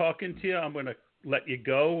good talking to you. I'm going to let you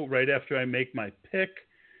go right after I make my pick.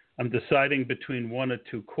 I'm deciding between one or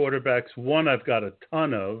two quarterbacks. One I've got a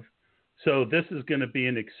ton of. So this is going to be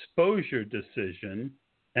an exposure decision,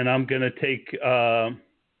 and I'm going to take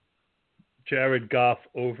Jared Goff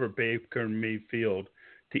over Baker Mayfield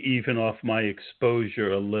to even off my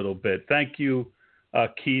exposure a little bit. Thank you,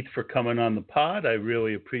 Keith, for coming on the pod. I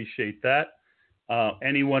really appreciate that.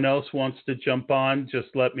 Anyone else wants to jump on, just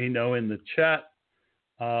let me know in the chat.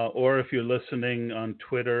 Or if you're listening on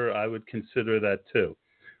Twitter, I would consider that too.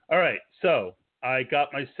 All right, so I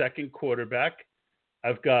got my second quarterback.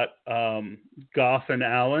 I've got Goff and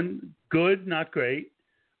Allen. Good, not great.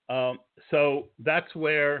 So that's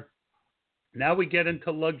where now we get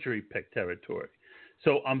into luxury pick territory.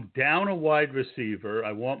 So I'm down a wide receiver.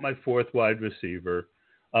 I want my fourth wide receiver.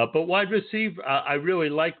 But wide receiver, I really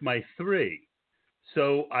like my three.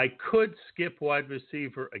 So I could skip wide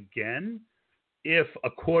receiver again if a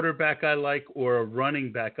quarterback I like or a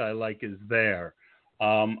running back I like is there.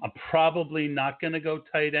 I'm probably not going to go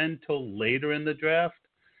tight end till later in the draft,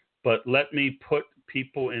 but let me put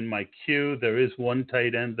people in my queue. There is one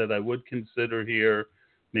tight end that I would consider here,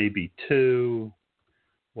 maybe two.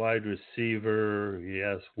 Wide receiver,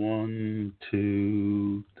 yes, 1,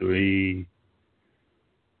 2, 3,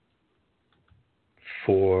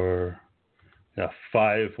 4, Got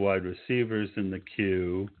 5 wide receivers in the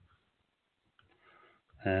queue.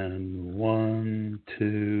 And 1,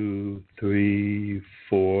 2, 3,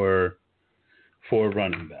 4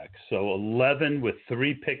 running backs. So 11 with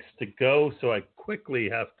 3 picks to go. So I quickly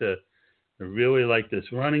have to really like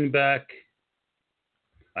this running back.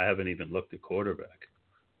 I haven't even looked at quarterback.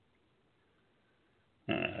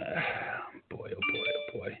 Boy, oh boy,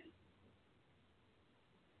 oh boy.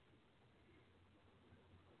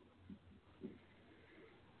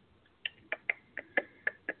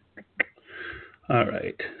 All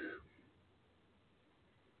right.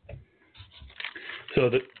 So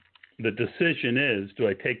the decision is, do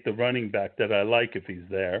I take the running back that I like if he's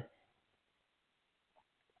there?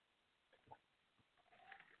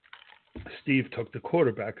 Steve took the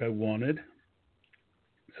quarterback I wanted,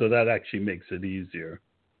 so that actually makes it easier.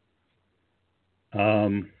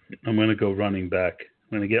 I'm going to go running back.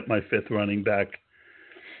 I'm going to get my 5th running back,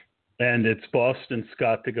 and it's Boston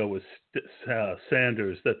Scott to go with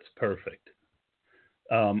Sanders. That's perfect.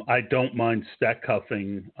 I don't mind stack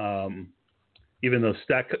cuffing, even though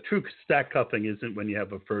true stack cuffing isn't when you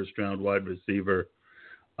have a first-round wide receiver.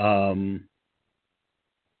 But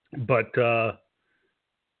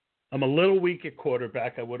I'm a little weak at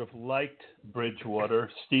quarterback. I would have liked Bridgewater.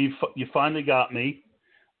 Steve, you finally got me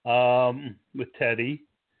with Teddy,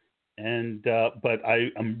 and but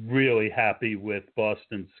I'm really happy with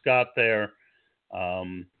Boston Scott there.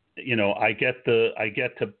 I get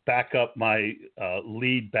to back up my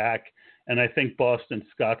lead back, and I think Boston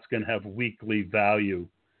Scott's going to have weekly value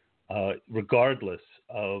regardless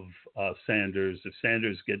of Sanders. If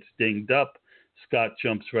Sanders gets dinged up, Scott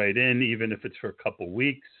jumps right in, even if it's for a couple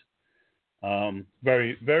weeks.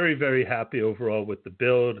 Very, very, very happy overall with the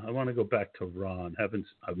build. I want to go back to Ron.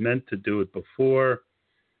 I've meant to do it before.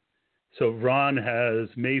 So Ron has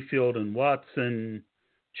Mayfield and Watson,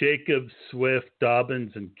 Jacobs, Swift,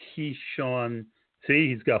 Dobbins, and Keyshawn. See,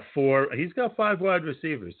 he's got 5 wide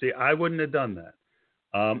receivers. See, I wouldn't have done that.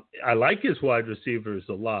 I like his wide receivers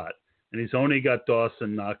a lot, and he's only got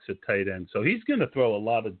Dawson Knox at tight end. So he's going to throw a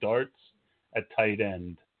lot of darts at tight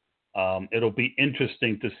end. It'll be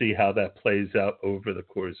interesting to see how that plays out over the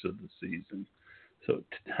course of the season. So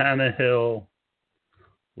Tannehill,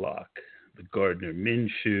 Locke, the Gardner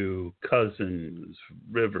Minshew, Cousins,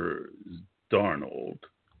 Rivers, Darnold.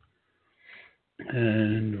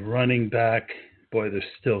 And running back, boy, there's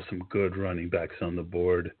still some good running backs on the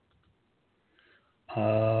board.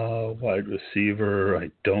 Wide receiver, I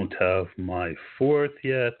don't have my 4th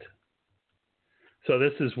yet. So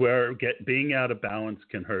this is where being out of balance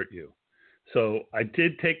can hurt you. So I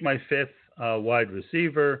did take my 5th wide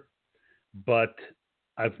receiver, but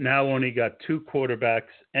I've now only got 2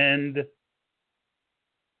 quarterbacks and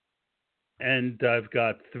I've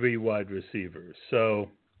got 3 wide receivers. So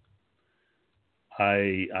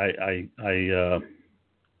I'm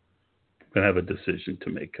gonna have a decision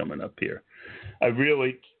to make coming up here.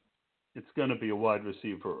 It's gonna be a wide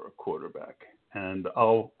receiver or a quarterback. And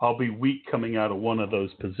I'll be weak coming out of one of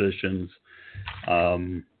those positions.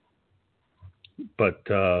 But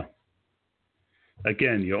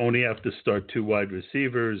again, you only have to start 2 wide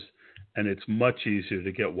receivers, and it's much easier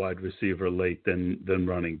to get wide receiver late than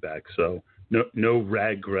running back. So no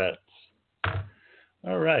regrets.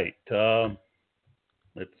 All right.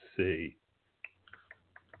 Let's see.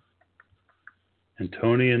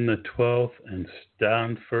 Antonio in the 12th and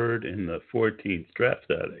Stanford in the 14th. Draft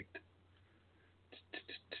Addict.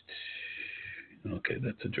 Okay,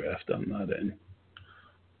 that's a draft I'm not in.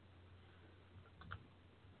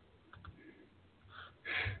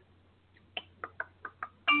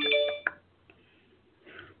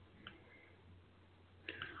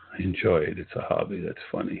 I enjoy it. It's a hobby. That's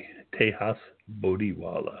funny. Tejas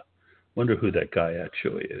Bodiwala. Wonder who that guy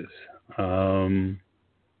actually is. All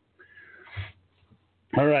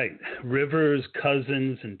right. Rivers,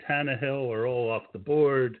 Cousins, and Tannehill are all off the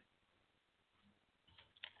board.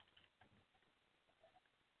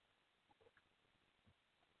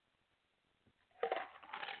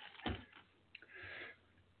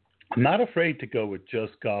 I'm not afraid to go with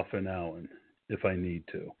just Goff and Allen if I need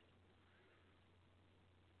to.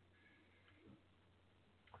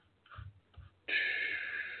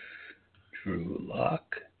 Drew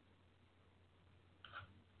Lock.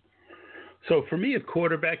 So for me, a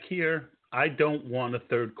quarterback here, I don't want a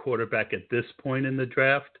 3rd quarterback at this point in the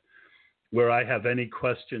draft where I have any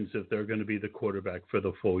questions if they're going to be the quarterback for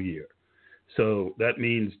the full year. So that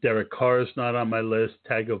means Derek Carr is not on my list,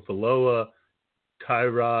 Tagovailoa,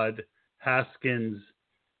 Tyrod, Haskins,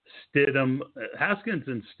 Stidham. Haskins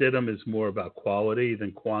and Stidham is more about quality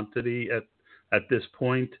than quantity at this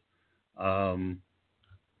point.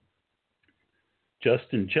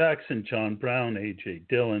 Justin Jackson, John Brown, A.J.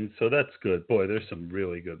 Dillon. So that's good. Boy, there's some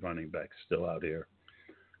really good running backs still out here.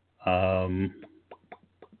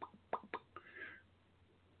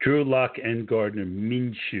 Drew Lock and Gardner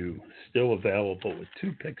Minshew still available with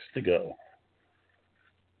 2 picks to go.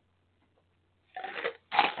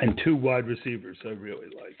 And 2 wide receivers I really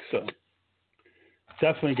like. So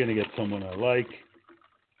definitely going to get someone I like.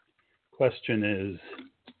 Question is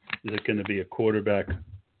it going to be a quarterback?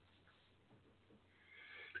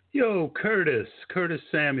 Yo, Curtis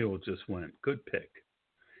Samuel just went. Good pick.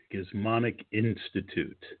 Gizmonic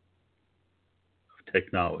Institute of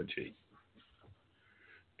Technology.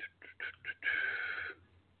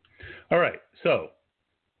 All right, so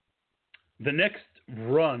the next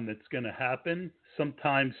run that's going to happen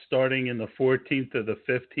sometime starting in the 14th or the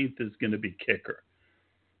 15th is going to be kicker.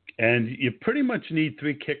 And you pretty much need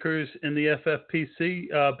 3 kickers in the FFPC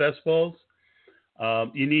best balls.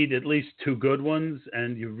 You need at least 2 good ones,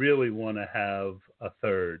 and you really want to have a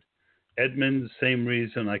third. Edmonds, same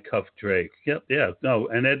reason I cuffed Drake.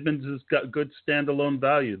 And Edmonds has got good standalone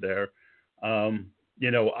value there.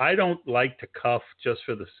 I don't like to cuff just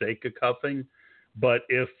for the sake of cuffing, but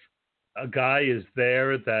if a guy is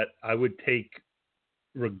there that I would take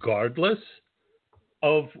regardless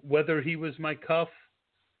of whether he was my cuff,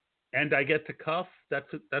 and I get to cuff, that's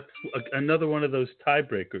another one of those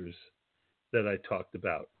tiebreakers that I talked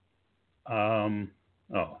about.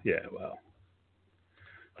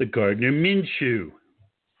 The Gardner Minshew.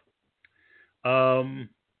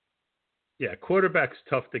 Quarterback's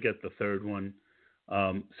tough to get the third one.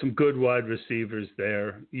 Some good wide receivers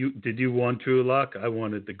there. Did you want Drew Lock? I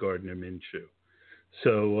wanted the Gardner Minshew.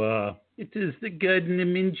 So it is the Gardner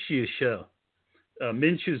Minshew show.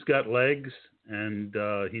 Minshew's got legs, and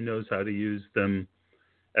he knows how to use them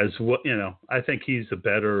as well. I think he's a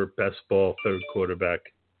better best ball third quarterback.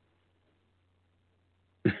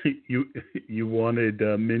 You wanted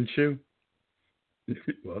Minshew?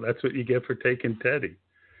 Well, that's what you get for taking Teddy.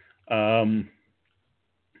 All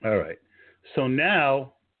right. So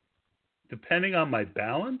now, depending on my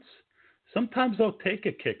balance, sometimes I'll take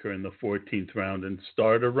a kicker in the 14th round and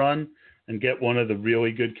start a run and get one of the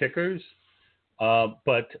really good kickers.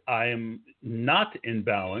 But I am not in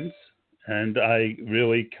balance, and I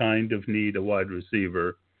really kind of need a wide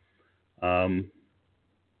receiver.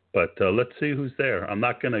 But let's see who's there. I'm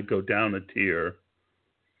not going to go down a tier.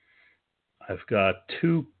 I've got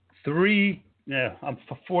 4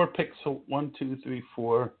 picks. So 1, 2, 3,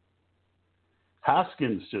 4.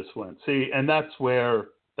 Haskins just went. See, and that's where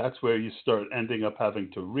you start ending up having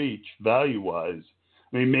to reach value-wise.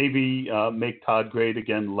 I mean, maybe Make Todd Great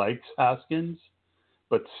Again likes Haskins,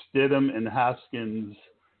 but Stidham and Haskins,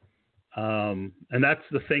 and that's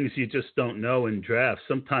the things you just don't know in drafts.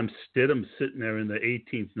 Sometimes Stidham's sitting there in the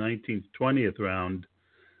 18th, 19th, 20th round.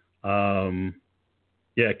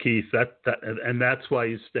 Keith, and that's why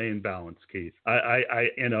you stay in balance, Keith.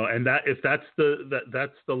 And that if that's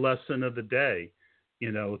the lesson of the day,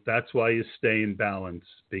 that's why you stay in balance.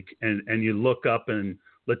 And you look up and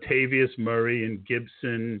Latavius Murray and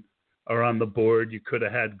Gibson are on the board. You could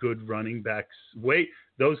have had good running backs.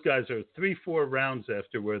 Those guys are 3-4 rounds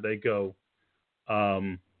after where they go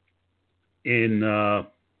in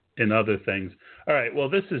other things. All right, well,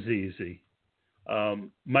 this is easy.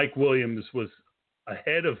 Mike Williams was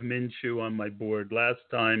ahead of Minshew on my board last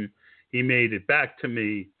time. He made it back to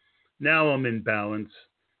me. Now I'm in balance.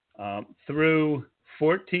 Through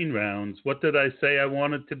 14 rounds, what did I say I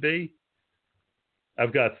wanted to be?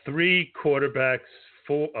 I've got 3 quarterbacks,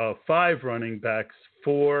 5 running backs,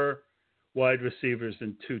 4 wide receivers,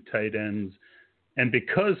 and 2 tight ends. And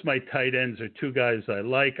because my tight ends are 2 guys I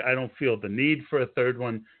like, I don't feel the need for a third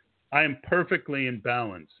one. I am perfectly in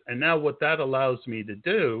balance. And now what that allows me to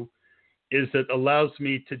do is it allows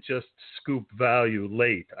me to just scoop value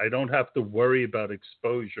late. I don't have to worry about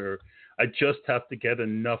exposure. I just have to get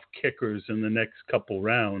enough kickers in the next couple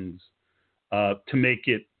rounds to make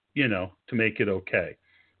it okay.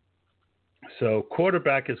 So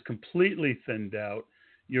quarterback is completely thinned out.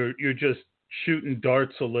 You're just shooting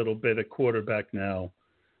darts a little bit at quarterback now.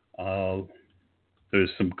 There's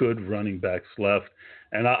some good running backs left.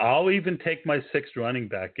 And I'll even take my 6th running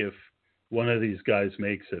back if one of these guys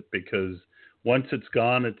makes it, because once it's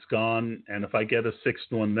gone, it's gone. And if I get a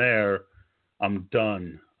 6th one there, I'm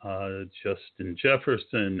done. Justin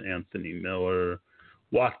Jefferson, Anthony Miller,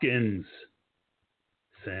 Watkins,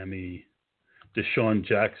 Sammy, Deshaun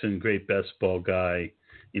Jackson, great best ball guy.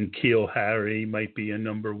 N'Keal Harry might be a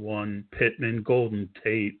number 1. Pittman, Golden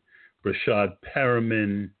Tate, Rashad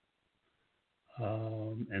Perriman,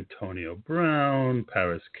 Antonio Brown,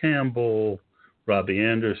 Paris Campbell, Robbie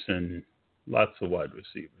Anderson. Lots of wide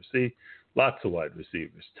receivers. See, lots of wide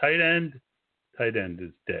receivers. Tight end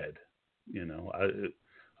is dead. I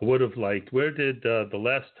would have liked. Where did the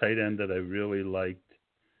last tight end that I really liked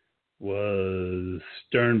was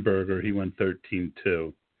Sternberger? He went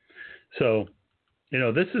 13-2. So,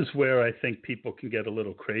 this is where I think people can get a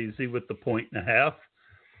little crazy with the 1.5.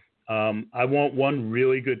 I want one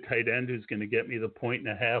really good tight end who's going to get me the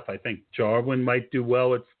 1.5. I think Jarwin might do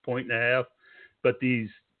well at 1.5, but these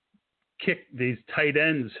tight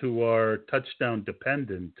ends who are touchdown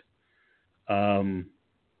dependent, the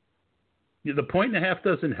 1.5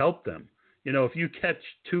 doesn't help them. If you catch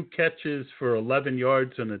 2 catches for 11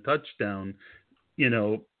 yards and a touchdown,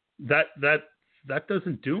 that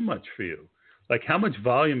doesn't do much for you. Like, how much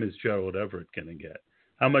volume is Gerald Everett going to get?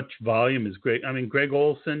 How much volume is Greg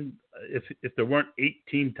Olsen? If there weren't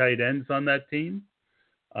 18 tight ends on that team,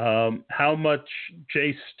 how much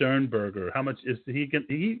Jay Sternberger? How much is he?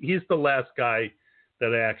 He's the last guy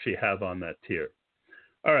that I actually have on that tier.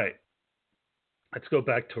 All right, let's go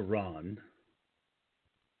back to Ron.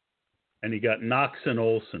 And he got Knox and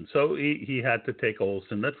Olsen, so he had to take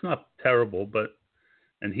Olsen. That's not terrible,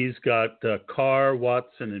 and he's got Carr,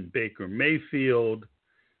 Watson, and Baker Mayfield.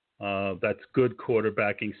 That's good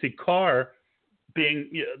quarterbacking. See, Carr,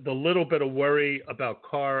 being the little bit of worry about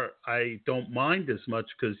Carr, I don't mind as much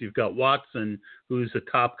because you've got Watson, who's a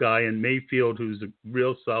top guy, and Mayfield, who's a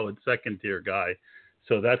real solid second-tier guy.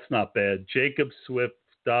 So that's not bad. Jacob, Swift,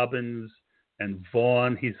 Dobbins, and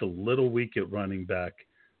Vaughn. He's a little weak at running back.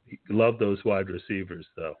 Love those wide receivers,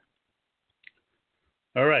 though.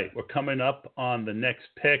 All right, we're coming up on the next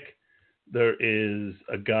pick. There is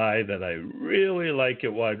a guy that I really like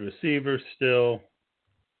at wide receiver still.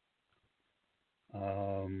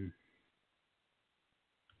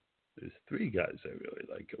 There's 3 guys I really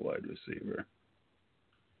like at wide receiver.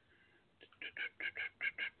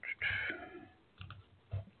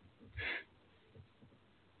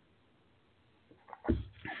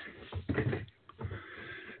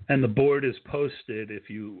 And the board is posted if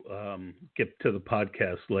you get to the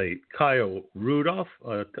podcast late. Kyle Rudolph,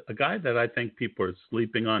 a guy that I think people are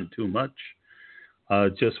sleeping on too much,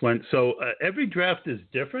 just went. So every draft is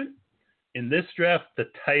different. In this draft, the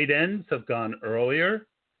tight ends have gone earlier,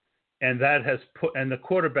 and that has and the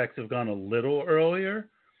quarterbacks have gone a little earlier,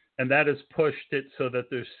 and that has pushed it so that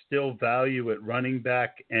there's still value at running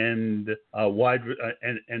back and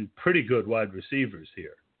and pretty good wide receivers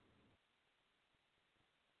here.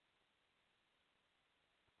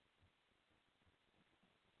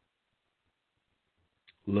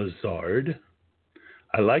 Lazard.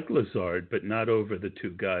 I like Lazard, but not over the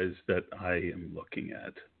 2 guys that I am looking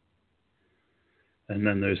at. And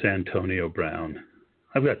then there's Antonio Brown.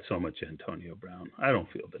 I've got so much Antonio Brown. I don't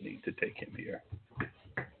feel the need to take him here.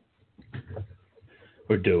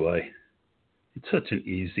 Or do I? It's such an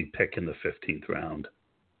easy pick in the 15th round.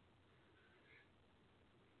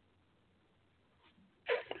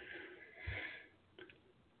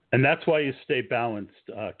 And that's why you stay balanced,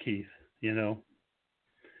 Keith,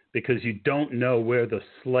 because you don't know where the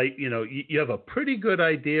slight, you have a pretty good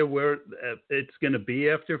idea where it's going to be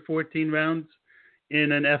after 14 rounds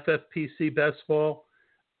in an FFPC best ball.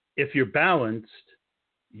 If you're balanced,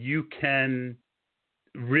 you can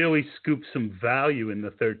really scoop some value in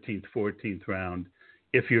the 13th, 14th round.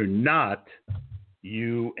 If you're not,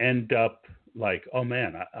 you end up like, oh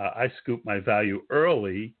man, I scooped my value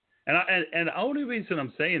early. And the only reason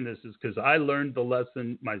I'm saying this is because I learned the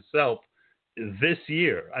lesson myself this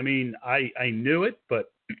year. I mean, I knew it,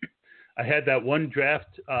 but I had that one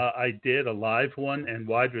draft I did, a live one, and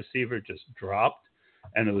wide receiver just dropped.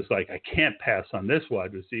 And it was like, I can't pass on this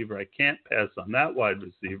wide receiver. I can't pass on that wide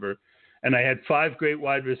receiver. And I had 5 great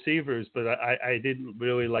wide receivers, but I didn't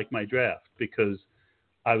really like my draft because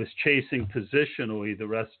I was chasing positionally the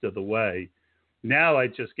rest of the way. Now I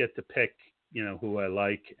just get to pick, who I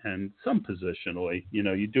like, and some positionally.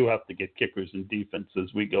 You do have to get kickers and defense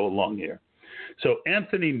as we go along here. So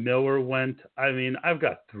Anthony Miller went. I mean, I've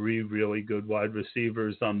got 3 really good wide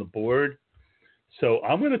receivers on the board. So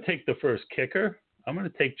I'm going to take the first kicker. I'm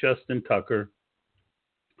going to take Justin Tucker.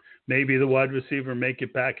 Maybe the wide receiver make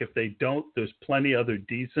it back. If they don't, there's plenty other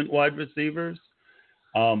decent wide receivers.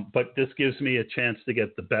 But this gives me a chance to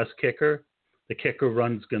get the best kicker. The kicker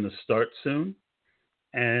run's going to start soon.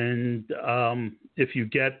 And if you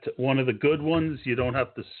get one of the good ones, you don't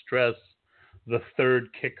have to stress the third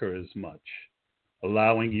kicker as much,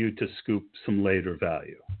 allowing you to scoop some later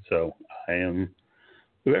value. So I am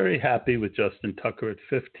very happy with Justin Tucker at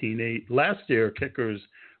 15-8. Last year, kickers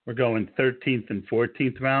were going 13th and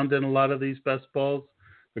 14th round in a lot of these best balls.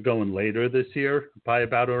 They're going later this year by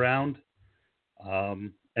about a round.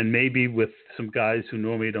 and maybe with some guys who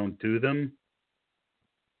normally don't do them.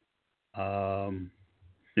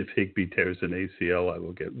 If Higbee tears an ACL, I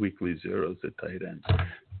will get weekly zeros at tight end.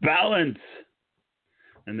 Balance!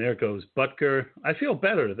 And there goes Butker. I feel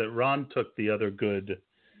better that Ron took the other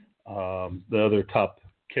top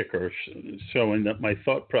kicker, showing that my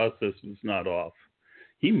thought process was not off.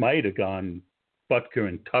 He might have gone Butker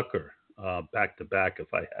and Tucker back to back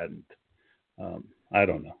if I hadn't. I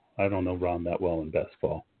don't know. I don't know Ron that well in best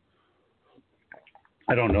ball.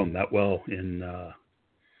 I don't know him that well in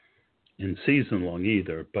season long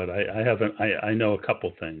either, but I know a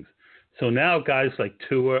couple things. So now guys like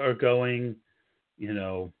Tua are going, he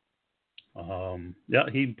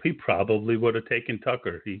probably would have taken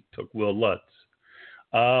Tucker. He took Will Lutz.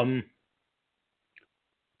 I'm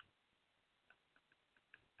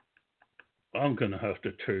going to have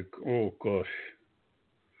to take, oh gosh.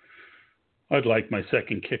 I'd like my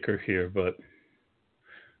second kicker here, but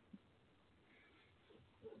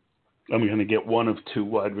I'm going to get one of two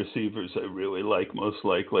wide receivers I really like, most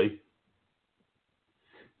likely.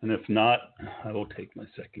 And if not, I will take my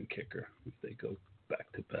second kicker if they go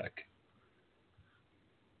back to back.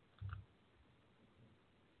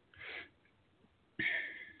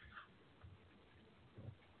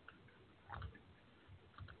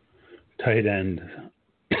 Tight end.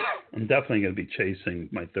 I'm definitely going to be chasing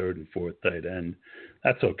my third and fourth tight end.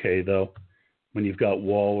 That's okay, though. When you've got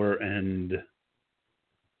Waller, and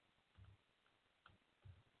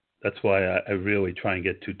that's why I really try and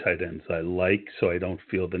get two tight ends I like, so I don't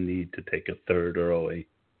feel the need to take a third early.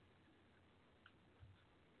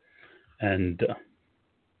 And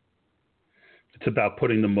it's about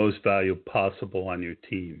putting the most value possible on your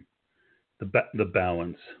team, the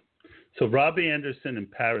balance. So Robbie Anderson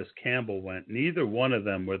and Paris Campbell went. Neither one of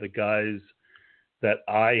them were the guys that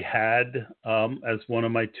I had as one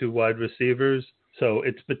of my two wide receivers. So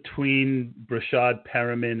it's between Brashad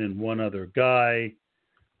Perriman and one other guy.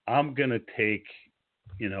 I'm going to take,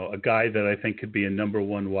 a guy that I think could be a number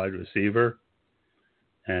one wide receiver,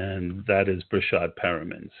 and that is Brashad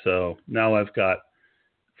Perriman. So now I've got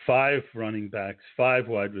 5 running backs, 5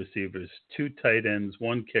 wide receivers, 2 tight ends,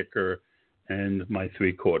 1 kicker, and my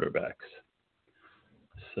 3 quarterbacks.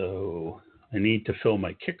 So I need to fill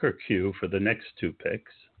my kicker queue for the next 2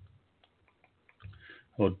 picks.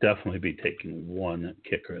 I'll definitely be taking 1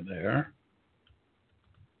 kicker there.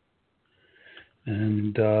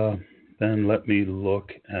 And then let me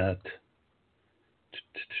look at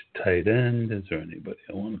tight end. Is there anybody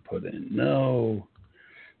I want to put in? No.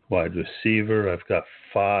 Wide receiver, I've got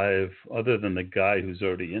 5. Other than the guy who's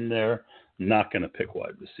already in there, I'm not going to pick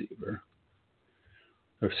wide receiver.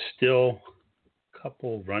 There's still a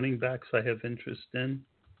couple running backs I have interest in,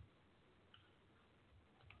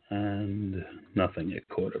 and nothing at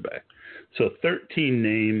quarterback. So 13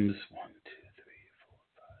 names. 1, 2, 3,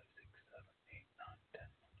 4, 5, 6, 7, 8,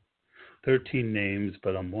 9, 10. 13 names,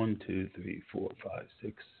 but I'm 1, 2, 3, 4, 5,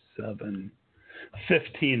 6, 7,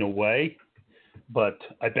 15 away. But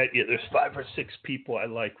I bet you there's 5 or 6 people I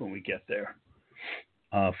like when we get there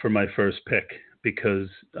for my first pick, because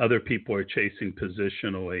other people are chasing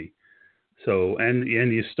positionally. So, and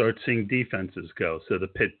you start seeing defenses go. So the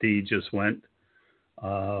Pitt D just went.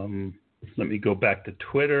 Let me go back to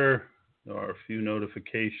Twitter. There are a few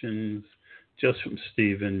notifications just from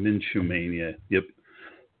Steven Minshew Mania. Yep.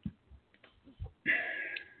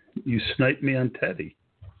 You sniped me on Teddy.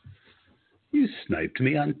 You sniped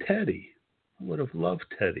me on Teddy. I would have loved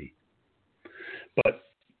Teddy. But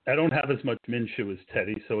I don't have as much Minshew as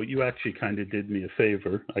Teddy, so you actually kind of did me a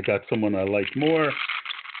favor. I got someone I like more,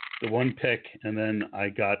 the 1 pick, and then I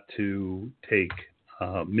got to take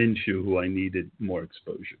Minshew, who I needed more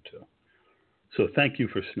exposure to. So thank you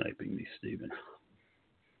for sniping me, Stephen.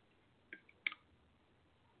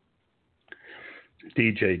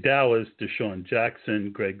 DJ Dallas, Deshaun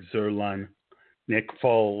Jackson, Greg Zerline, Nick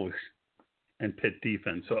Foles, and Pitt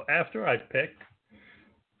defense. So after I picked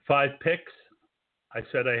 5 picks, I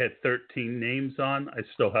said I had 13 names on. I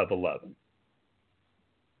still have 11.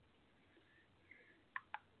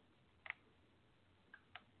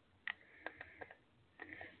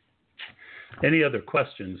 Any other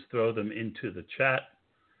questions, throw them into the chat.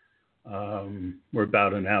 We're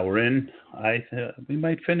about an hour in. We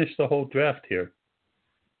might finish the whole draft here.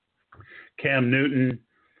 Cam Newton.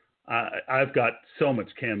 I've got so much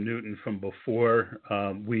Cam Newton from before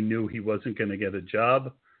we knew he wasn't going to get a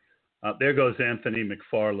job. There goes Anthony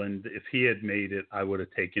McFarland. If he had made it, I would have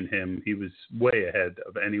taken him. He was way ahead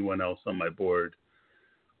of anyone else on my board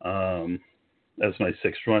as my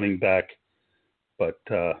 6th running back. But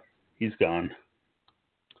he's gone,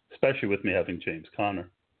 especially with me having James Conner.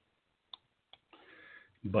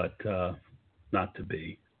 but not to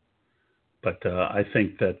be. But I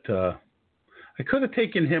think that I could have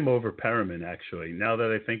taken him over Perriman, actually. Now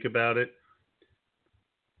that I think about it,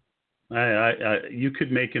 you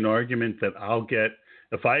could make an argument that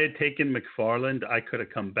if I had taken McFarland, I could have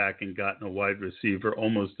come back and gotten a wide receiver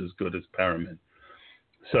almost as good as Perriman.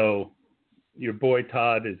 So your boy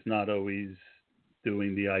Todd is not always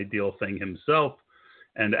doing the ideal thing himself.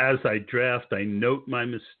 And as I draft, I note my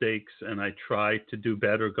mistakes and I try to do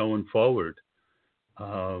better going forward.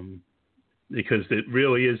 Because it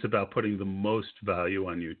really is about putting the most value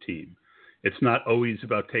on your team. It's not always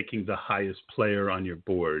about taking the highest player on your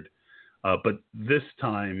board. But this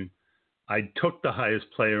time, I took the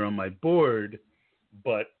highest player on my board,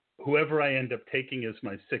 but whoever I end up taking as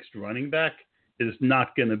my sixth running back is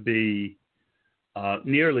not going to be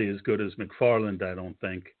nearly as good as McFarland, I don't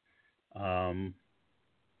think.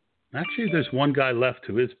 Actually, there's one guy left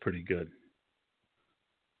who is pretty good.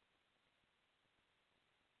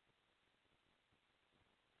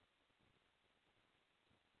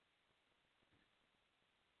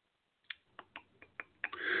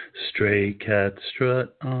 Stray cat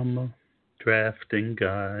strut, I'm a drafting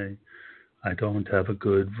guy. I don't have a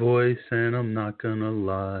good voice and I'm not gonna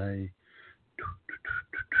lie.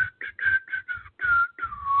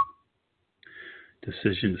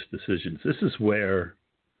 Decisions. This is where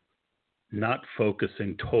not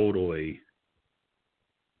focusing totally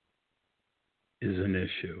is an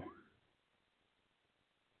issue.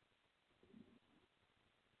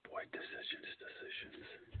 Boy, decisions.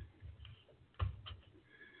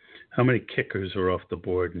 How many kickers are off the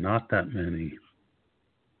board? Not that many.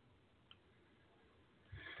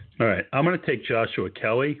 All right, I'm going to take Joshua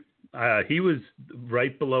Kelly. He was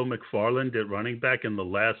right below McFarland at running back in the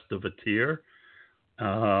last of a tier.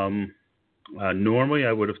 Normally,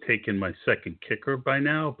 I would have taken my second kicker by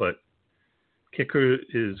now, but kicker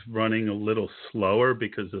is running a little slower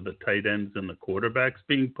because of the tight ends and the quarterbacks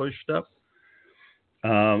being pushed up.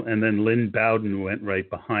 And then Lynn Bowden went right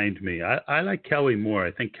behind me. I like Kelly more. I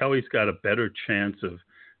think Kelly's got a better chance of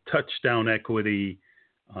touchdown equity.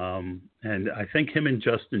 And I think him and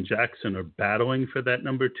Justin Jackson are battling for that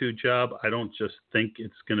number 2 job. I don't just think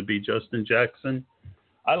it's going to be Justin Jackson.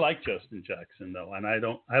 I like Justin Jackson, though, and I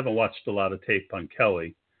haven't watched a lot of tape on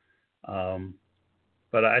Kelly.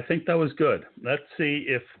 But I think that was good. Let's see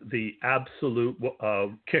if the absolute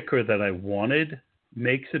kicker that I wanted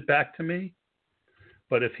makes it back to me.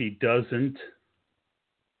 But if he doesn't,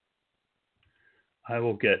 I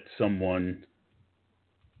will get someone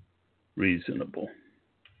reasonable.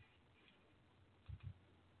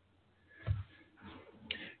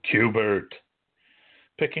 Qbert,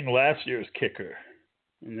 picking last year's kicker.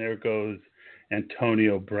 And there goes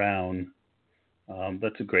Antonio Brown.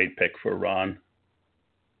 That's a great pick for Ron.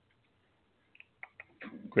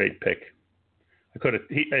 Great pick.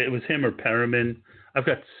 It was him or Perriman. I've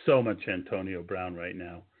got so much Antonio Brown right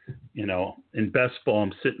now. You know, in best ball,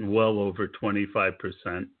 I'm sitting well over 25%,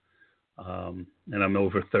 and I'm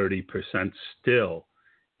over 30% still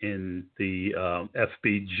in the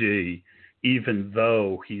FBG, even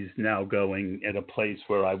though he's now going at a place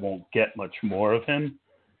where I won't get much more of him.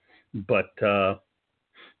 But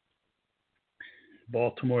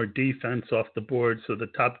Baltimore defense off the board, so the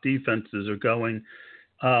top defenses are going.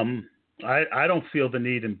 I don't feel the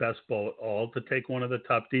need in best ball at all to take one of the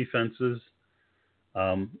top defenses.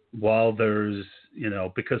 While there's,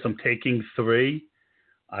 because I'm taking 3,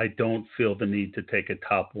 I don't feel the need to take a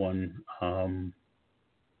top one.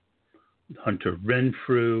 Hunter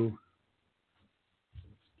Renfrew.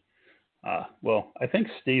 Well, I think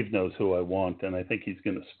Steve knows who I want, and I think he's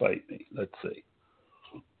going to spite me. Let's see.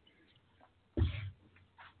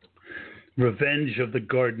 Revenge of the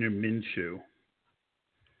Gardner Minshew.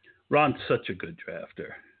 Ron's such a good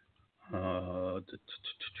drafter. Let's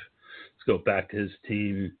go back to his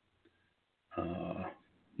team.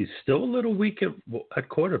 He's still a little weak at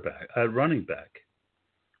quarterback, at running back.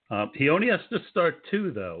 He only has to start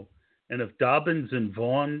 2, though. And if Dobbins and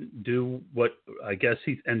Vaughn do what I guess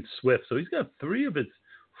and Swift, so he's got 3 of his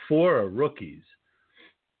 4 are rookies.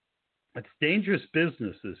 It's dangerous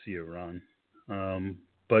business this year, Ron.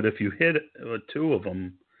 But if you hit 2 of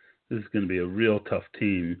them, this is going to be a real tough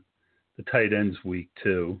team. The tight end's weak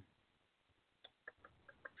too.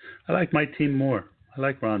 I like my team more. I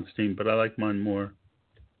like Ron's team, but I like mine more.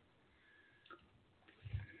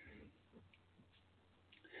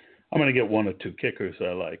 I'm going to get 1 or 2 kickers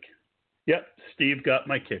I like. Yep, Steve got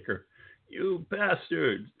my kicker. You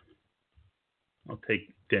bastard. I'll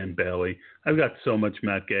take Dan Bailey. I've got so much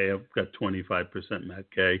Matt Gay. I've got 25% Matt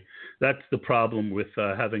Gay. That's the problem with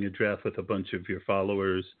having a draft with a bunch of your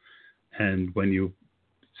followers. And when you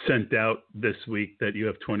sent out this week that you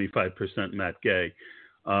have 25% Matt Gay.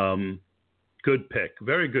 Good pick,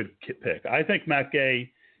 very good pick. I think Matt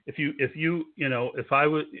Gay. If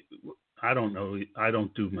I don't know, I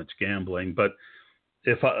don't do much gambling, but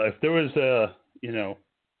if there was a,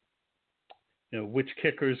 which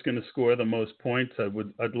kicker is going to score the most points,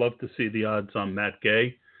 I'd love to see the odds on Matt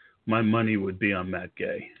Gay. My money would be on Matt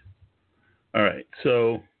Gay. All right,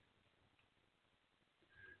 so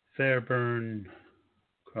Fairburn,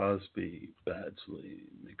 Crosby, Badgley,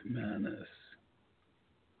 McManus,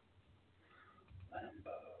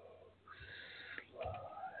 Lambeau, Sly.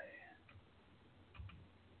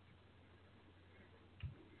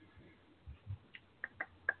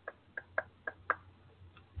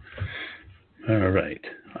 All right,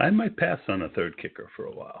 I might pass on a third kicker for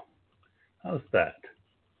a while. How's that?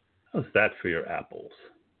 How's that for your apples?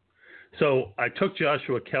 So I took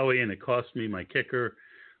Joshua Kelly, and it cost me my kicker.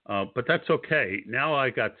 But that's okay. Now I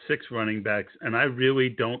got 6 running backs, and I really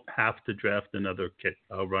don't have to draft another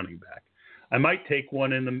running back. I might take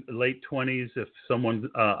one in the late 20s if someone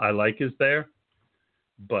I like is there,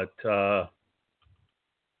 but I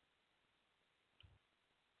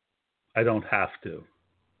don't have to.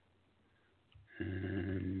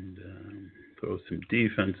 And throw some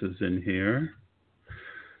defenses in here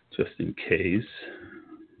just in case.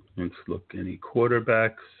 Let's look. Any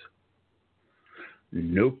quarterbacks?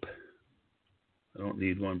 Nope. I don't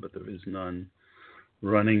need one, but there is none.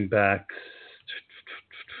 Running backs.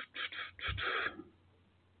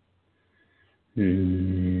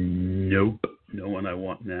 Nope. No one I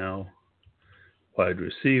want now. Wide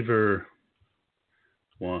receiver.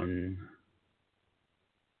 1,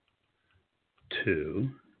 2,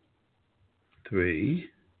 3,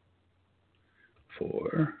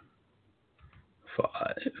 4,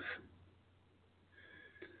 5.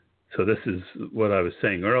 So this is what I was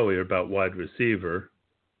saying earlier about wide receiver.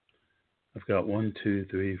 I've got 1, 2,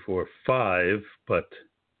 3, 4, 5, but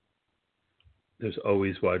there's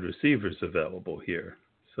always wide receivers available here.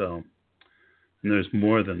 So, and there's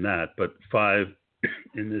more than that, but 5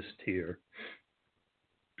 in this tier.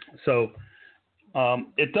 So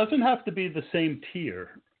it doesn't have to be the same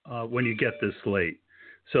tier when you get this late.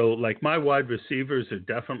 So like my wide receivers are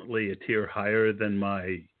definitely a tier higher than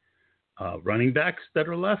my running backs that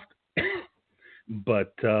are left.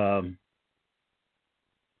 But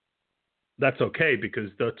that's okay because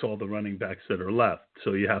that's all the running backs that are left.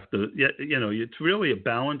 So you have to, it's really a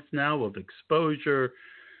balance now of exposure.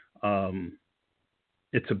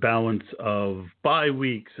 It's a balance of bye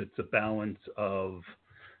weeks. It's a balance of,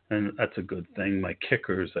 and that's a good thing. My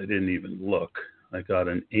kickers, I didn't even look. I got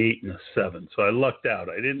an 8 and a 7. So I lucked out.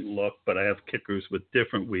 I didn't look, but I have kickers with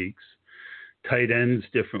different weeks. Tight ends,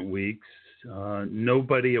 different weeks.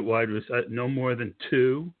 Nobody at wide receiver, no more than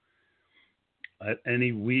 2 at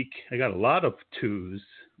any week. I got a lot of 2s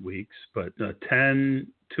weeks, but 10,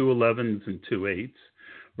 2 11s, and 2 8s.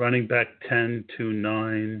 Running back 10, 2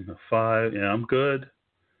 9, a 5. Yeah, I'm good.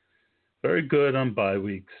 Very good on bye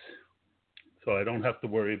weeks. So I don't have to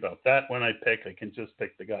worry about that when I pick. I can just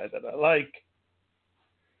pick the guy that I like.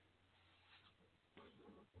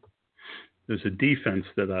 There's a defense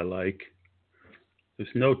that I like.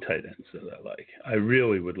 There's no tight ends that I like. I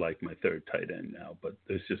really would like my third tight end now, but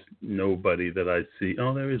there's just nobody that I see.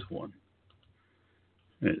 Oh, there is one.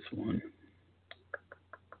 There's one.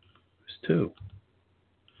 There's 2.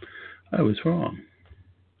 I was wrong.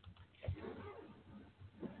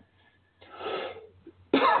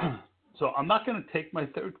 So I'm not going to take my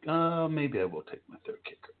third. Maybe I will take my third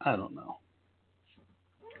kicker. I don't know.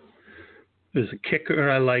 There's a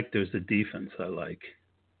kicker I like. There's a defense I like.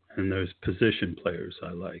 And there's position players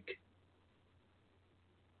I like.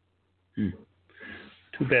 Too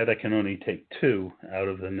bad I can only take 2 out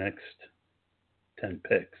of the next 10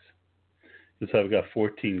 picks. Because I've got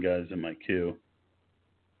 14 guys in my queue.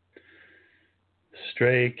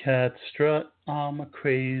 Stray cat strut, I'm a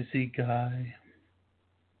crazy guy.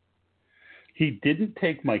 He didn't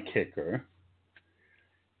take my kicker.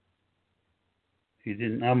 He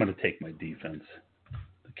didn't. I'm going to take my defense.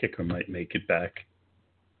 The kicker might make it back.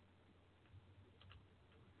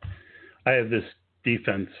 I have this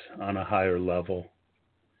defense on a higher level.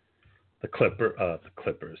 The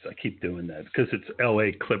Clippers. I keep doing that because it's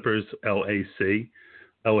LA Clippers, LAC,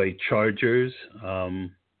 LA Chargers.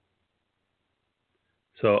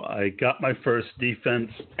 So I got my first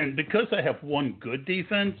defense, and because I have one good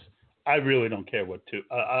defense, I really don't care what to.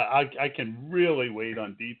 I can really wait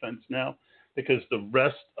on defense now because the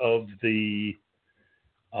rest of the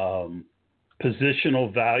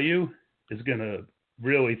positional value is going to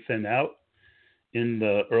really thin out in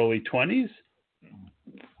the early 20s.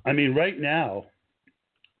 I mean, right now,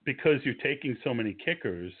 because you're taking so many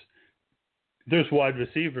kickers, there's wide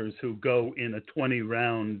receivers who go in a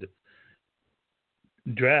 20-round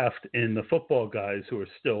draft in the football guys who are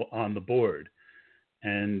still on the board.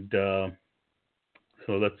 And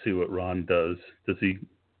so let's see what Ron does. Does he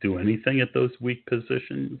do anything at those weak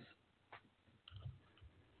positions?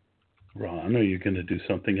 Ron, are you going to do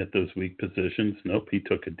something at those weak positions? Nope, he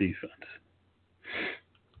took a defense.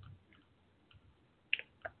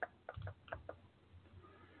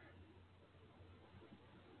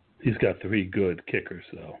 He's got 3 good kickers,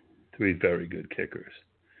 though. 3 very good kickers.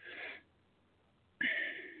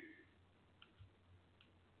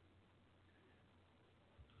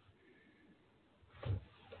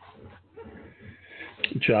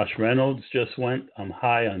 Josh Reynolds just went. I'm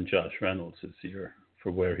high on Josh Reynolds this year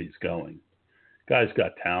for where he's going. Guy's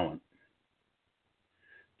got talent.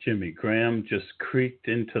 Jimmy Graham just creaked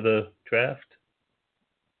into the draft.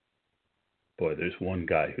 Boy, there's one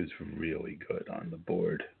guy who's really good on the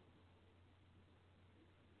board.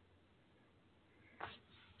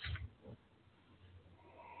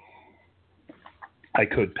 I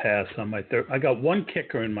could pass on my third. I got one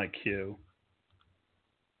kicker in my queue.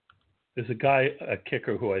 There's a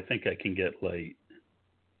kicker who I think I can get late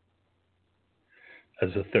as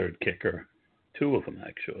a third kicker. 2 of them,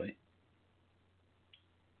 actually.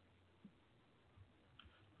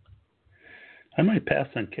 I might pass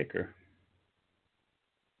on kicker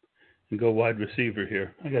and go wide receiver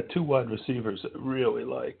here. I got 2 wide receivers that I really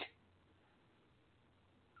like.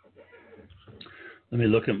 Let me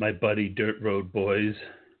look at my buddy Dirt Road Boys.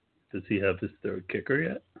 Does he have his third kicker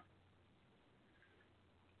yet?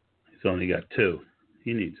 He's only got 2.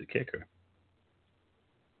 He needs a kicker.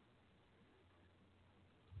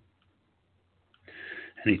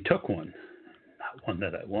 And he took one. Not one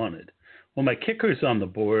that I wanted. Well, my kicker's on the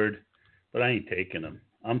board, but I ain't taking him.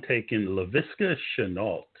 I'm taking Laviska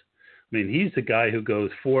Shenault. I mean, he's the guy who goes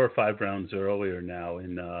 4 or 5 rounds earlier now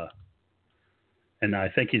and I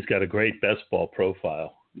think he's got a great best ball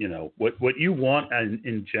profile. You know, what you want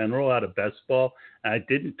in general out of best ball, and I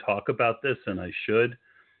didn't talk about this and I should,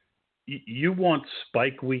 you want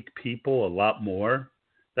spike week people a lot more.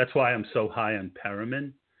 That's why I'm so high on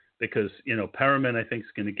Perriman, because, you know, Perriman I think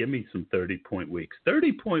is going to give me some 30-point weeks.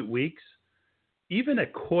 30-point weeks, even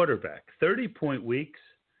at quarterback, 30-point weeks,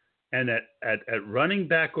 and at running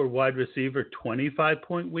back or wide receiver,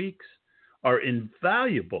 25-point weeks are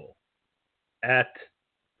invaluable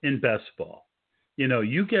in best ball. You know,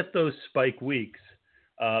 you get those spike weeks.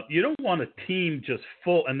 You don't want a team just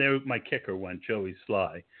full, and there my kicker went, Joey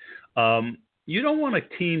Sly. You don't want a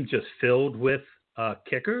team just filled with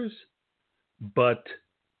kickers, but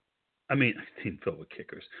I mean, a team filled with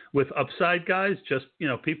kickers. With upside guys, just, you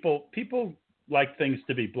know, people like things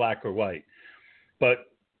to be black or white. But,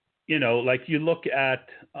 you know, like you look at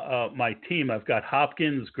my team, I've got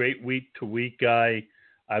Hopkins, great week-to-week guy.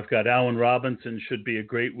 I've got Allen Robinson, should be a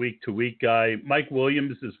great week-to-week guy. Mike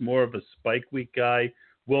Williams is more of a spike week guy.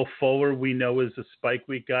 Will Fuller, we know, is a spike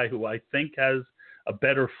week guy who I think has a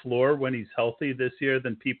better floor when he's healthy this year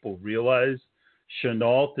than people realize.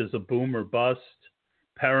 Shenault is a boom or bust.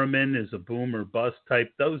 Perriman is a boom or bust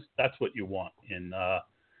type. That's what you want in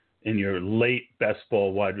your late best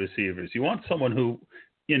ball wide receivers. You want someone who,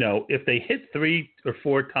 you know, if they hit 3 or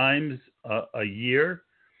 4 times a year,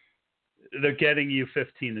 they're getting you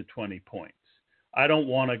 15 to 20 points. I don't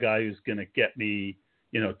want a guy who's going to get me,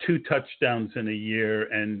 you know, 2 touchdowns in a year,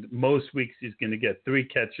 and most weeks he's going to get 3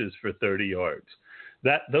 catches for 30 yards.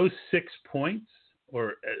 Those 6 points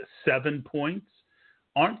or 7 points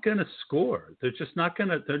aren't going to score. They're just not going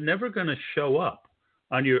to. They're never going to show up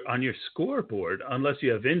on your scoreboard unless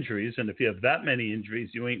you have injuries, and if you have that many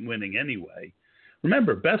injuries, you ain't winning anyway.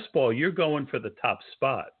 Remember, best ball, you're going for the top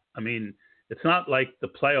spot. I mean, it's not like the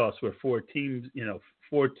playoffs where 4 teams in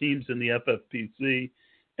the FFPC,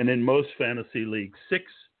 and in most fantasy leagues, 6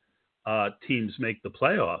 teams make the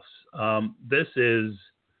playoffs. This is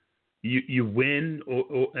you win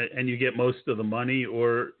and you get most of the money,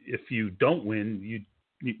 or if you don't win,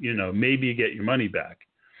 you know, maybe you get your money back.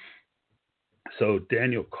 So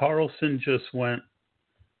Daniel Carlson just went.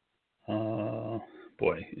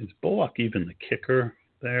 Boy, is Bullock even the kicker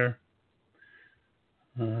there?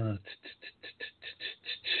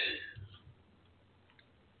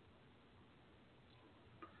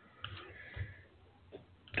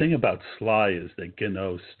 Thing about Sly is that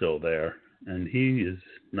Gano's still there, and he is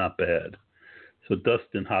not bad. So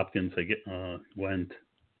Dustin Hopkins, went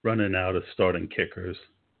running out of starting kickers.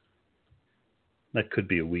 That could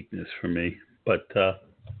be a weakness for me, but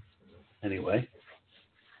anyway,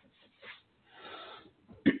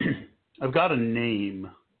 I've got a name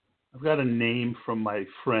I've got a name from my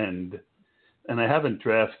friend, and I haven't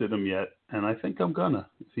drafted him yet, and I think I'm gonna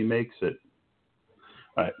if he makes it.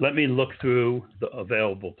 All right, let me look through the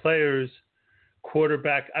available players.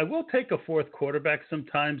 Quarterback, I will take a fourth quarterback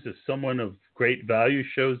sometimes if someone of great value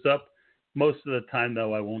shows up. Most of the time,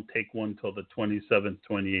 though, I won't take one till the 27th,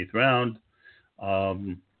 28th round.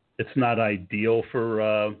 It's not ideal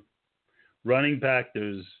for running back.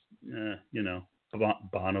 There's,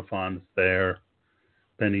 Bonifant's there,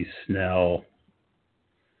 Benny Snell,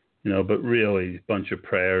 but really a bunch of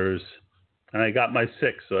prayers. And I got my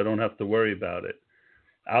 6, so I don't have to worry about it.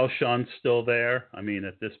 Alshon's still there. I mean,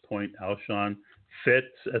 at this point, Alshon fits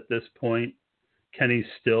at this point. Kenny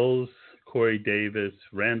Stills, Corey Davis,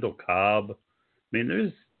 Randall Cobb. I mean,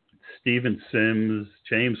 there's Steven Sims,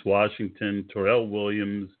 James Washington, Terrell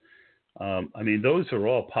Williams. I mean, those are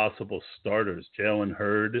all possible starters. Jalen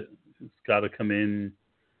Hurd has got to come in.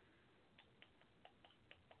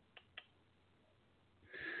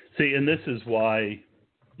 See, and this is why,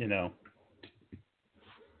 you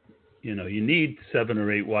need 7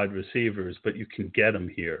 or 8 wide receivers, but you can get them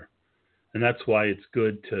here. And that's why it's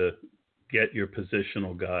good to get your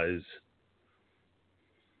positional guys.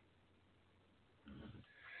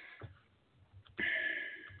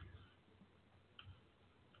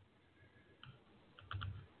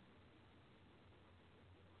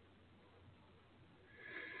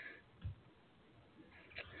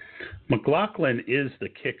 McLaughlin is the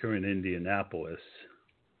kicker in Indianapolis.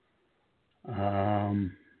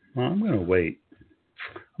 I'm going to wait.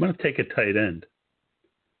 I'm going to take a tight end.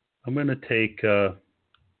 I'm going to take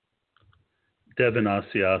Devin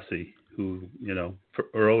Asiasi, who, for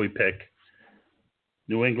early pick.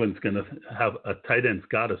 New England's going to have a tight end's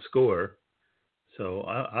got to score. So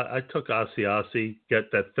I took Asiasi,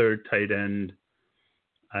 get that third tight end.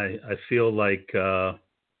 I feel like I'm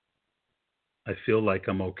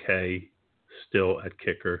okay still at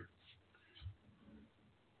kicker.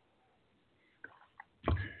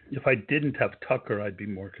 If I didn't have Tucker, I'd be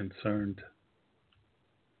more concerned.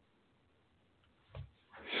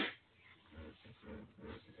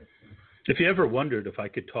 If you ever wondered if I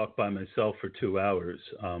could talk by myself for 2 hours,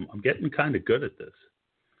 I'm getting kind of good at this.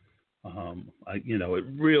 It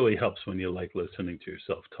really helps when you like listening to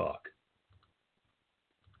yourself talk.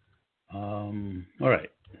 All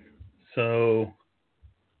right. So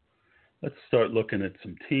let's start looking at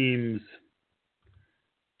some teams.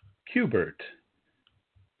 Qbert.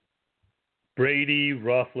 Brady,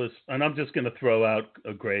 Roethlisberger, and I'm just going to throw out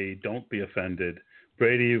a grade. Don't be offended.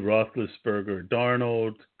 Brady, Roethlisberger,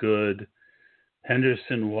 Darnold, good.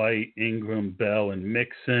 Henderson, White, Ingram, Bell, and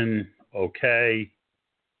Mixon, okay.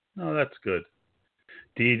 No, that's good.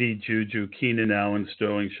 Dede, Juju, Keenan Allen,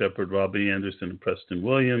 Sterling Shepard, Robbie Anderson, and Preston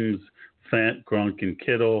Williams, Fant, Gronk, and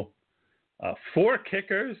Kittle. 4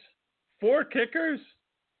 kickers? 4 kickers?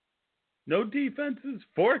 No defenses?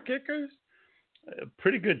 4 kickers? A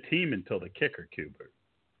pretty good team until the kicker, Qbert.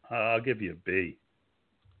 I'll give you a B.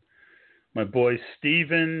 My boy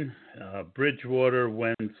Steven, Bridgewater,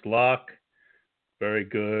 Wentz, Locke, very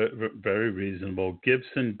good, very reasonable.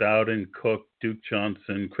 Gibson, Bowden, Cook, Duke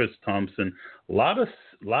Johnson, Chris Thompson. A lot of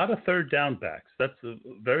third down backs. That's a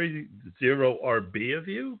very 0 RB of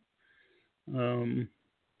you.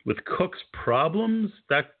 With Cook's problems,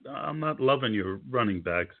 that I'm not loving your running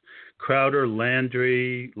backs. Crowder,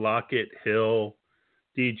 Landry, Lockett, Hill,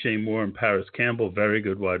 DJ Moore, and Paris Campbell, very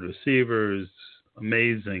good wide receivers.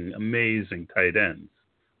 Amazing, amazing tight ends.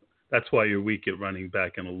 That's why you're weak at running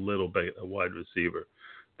back and a little bit a wide receiver.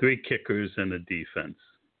 3 kickers and a defense.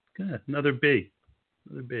 Good. Another B.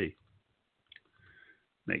 Another B.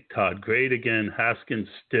 Make Todd great again. Haskins,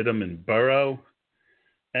 Stidham, and Burrow.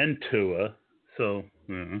 And Tua. So,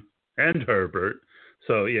 and Herbert.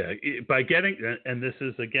 So, yeah, by getting, and this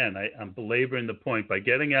is, again, I'm belaboring the point, by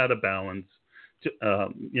getting out of balance,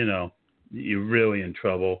 you're really in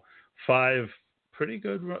trouble. 5 pretty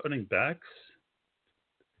good running backs.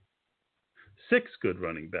 6 good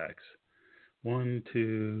running backs. 1,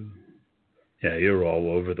 2. Yeah, you're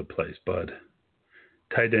all over the place, bud.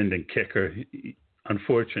 Tight end and kicker.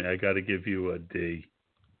 Unfortunately, I got to give you a D.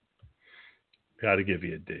 Got to give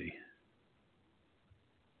you a D.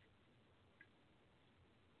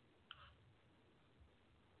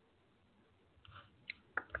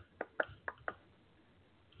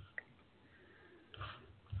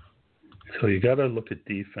 So you got to look at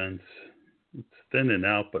defense. It's thinning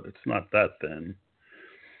out, but it's not that thin.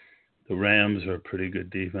 The Rams are a pretty good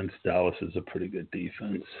defense. Dallas is a pretty good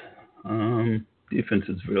defense. Defense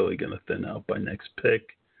is really going to thin out by next pick.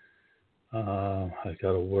 I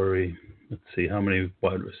got to worry. Let's see, how many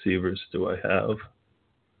wide receivers do I have?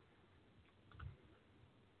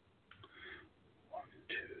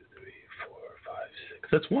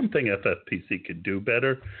 That's one thing FFPC could do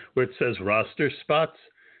better, where it says roster spots.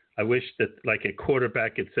 I wish that, like a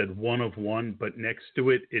quarterback, it said 1 of 1, but next to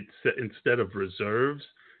it, instead of reserves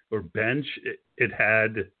or bench, it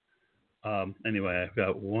had. Anyway, I've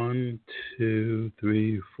got 1, 2,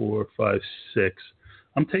 3, 4, 5, 6.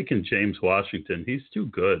 I'm taking James Washington. He's too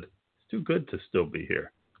good. He's too good to still be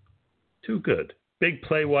here. Too good. Big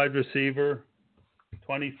play wide receiver,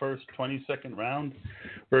 21st, 22nd round,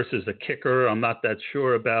 versus a kicker I'm not that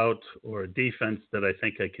sure about, or a defense that I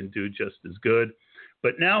think I can do just as good.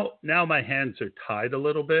 But now my hands are tied a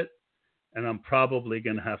little bit, and I'm probably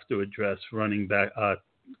going to have to address running back,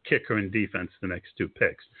 kicker, and defense the next 2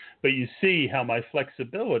 picks. But you see how my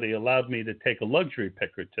flexibility allowed me to take a luxury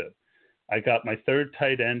pick or 2. I got my 3rd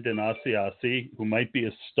tight end in Asiasi, who might be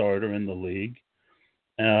a starter in the league.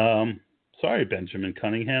 Sorry, Benjamin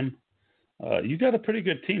Cunningham. You got a pretty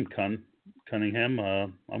good team, Cunningham.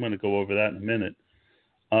 I'm going to go over that in a minute.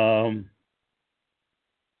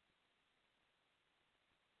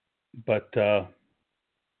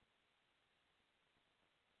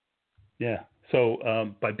 Yeah.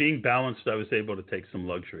 So by being balanced, I was able to take some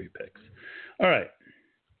luxury picks. All right.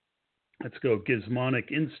 Let's go.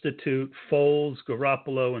 Gizmonic Institute, Foles,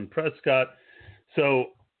 Garoppolo, and Prescott.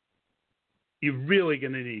 So you're really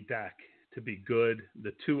going to need Dak to be good.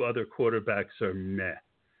 The 2 other quarterbacks are meh.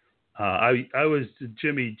 I was the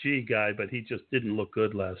Jimmy G guy, but he just didn't look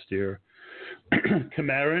good last year.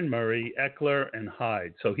 Kamara, Murray, Eckler, and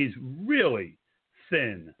Hyde. So he's really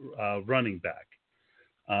thin running back.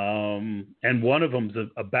 And one of them's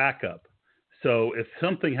a backup. So if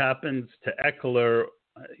something happens to Eckler,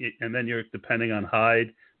 and then you're depending on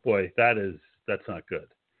Hyde, boy, that's not good.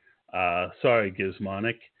 Sorry,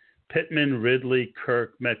 Gizmonic. Pittman, Ridley,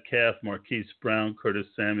 Kirk, Metcalf, Marquise Brown, Curtis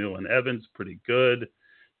Samuel, and Evans, pretty good.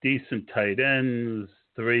 Decent tight ends,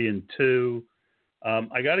 3 and 2.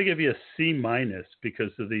 I got to give you a C-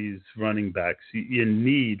 because of these running backs. You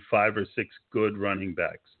need 5 or 6 good running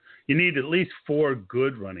backs. You need at least 4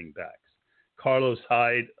 good running backs. Carlos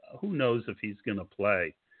Hyde, who knows if he's going to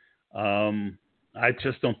play. I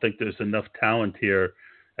just don't think there's enough talent here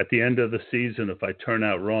at the end of the season. If I turn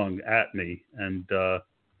out wrong, at me and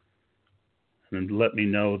let me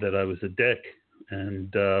know that I was a dick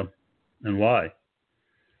and why.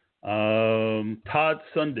 Todd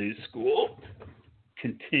Sunday School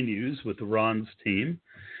continues with Ron's team.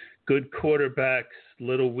 Good quarterbacks,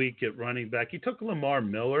 little weak at running back. He took Lamar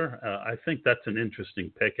Miller. I think that's an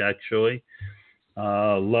interesting pick, actually.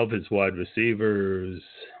 Love his wide receivers.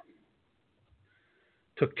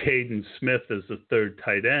 Took Caden Smith as the 3rd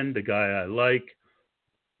tight end, a guy I like.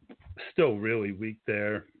 Still really weak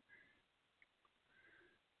there.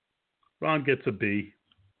 Ron gets a B.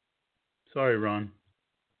 Sorry, Ron.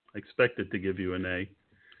 I expected to give you an A.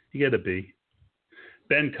 You get a B.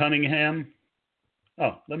 Ben Cunningham.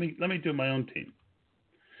 Oh, let me do my own team.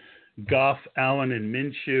 Goff, Allen, and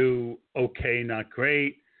Minshew, okay, not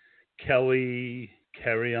great. Kelly,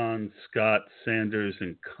 Kerryon, Scott, Sanders,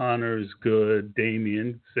 and Connors, good.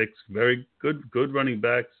 Damian, 6, very good running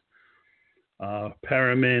backs.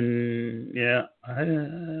 Perriman, yeah,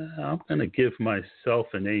 I'm going to give myself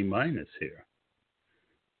an A- here.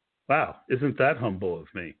 Wow, isn't that humble of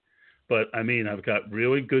me? But, I mean, I've got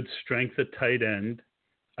really good strength at tight end.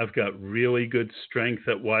 I've got really good strength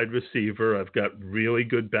at wide receiver. I've got really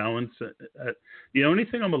good balance. The only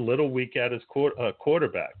thing I'm a little weak at is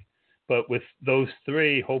quarterback. But with those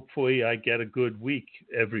 3, hopefully I get a good week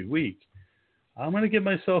every week. I'm going to give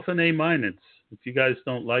myself an A-. If you guys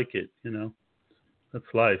don't like it, that's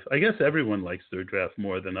life. I guess everyone likes their draft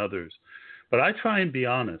more than others. But I try and be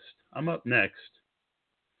honest. I'm up next.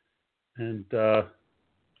 And,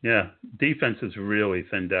 defense is really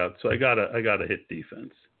thinned out. So I gotta hit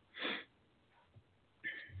defense.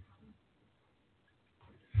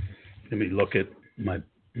 Let me look at my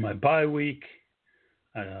bye week.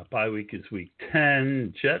 Bye week is week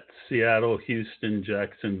 10. Jets, Seattle, Houston,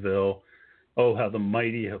 Jacksonville. Oh, how the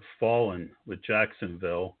mighty have fallen with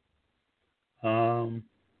Jacksonville.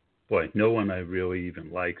 Boy, no one I really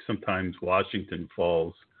even like. Sometimes Washington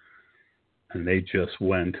falls, and they just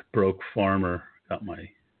broke Farmer. Got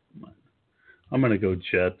I'm going to go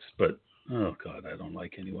Jets, but, oh, God, I don't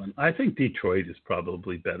like anyone. I think Detroit is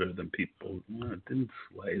probably better than people. Didn't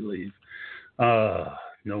Slay leave?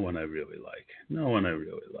 No one I really like.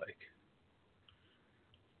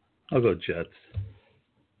 I'll go Jets.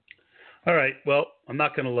 All right, well, I'm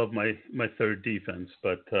not going to love my 3rd defense,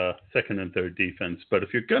 but 2nd and 3rd defense. But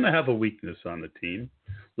if you're going to have a weakness on the team,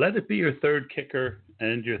 let it be your 3rd kicker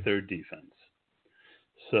and your 3rd defense.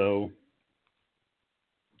 So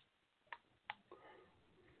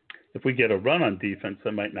the if we get a run on defense, I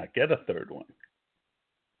might not get a third one.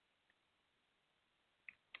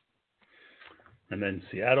 And then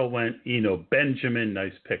Seattle went Eno Benjamin,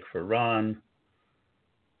 nice pick for Ron.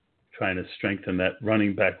 Trying to strengthen that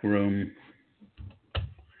running back room.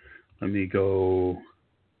 Let me go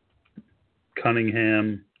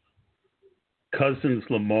Cunningham, Cousins,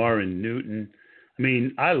 Lamar, and Newton. I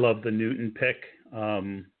mean, I love the Newton pick.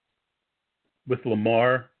 With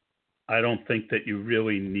Lamar, I don't think that you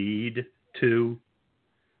really need to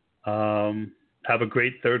have a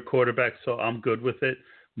great third quarterback, so I'm good with it.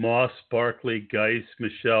 Moss, Barkley, Geis,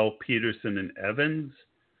 Michelle, Peterson, and Evans.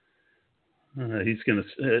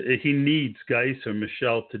 He needs Geis or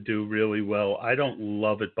Michelle to do really well. I don't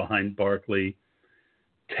love it behind Barkley.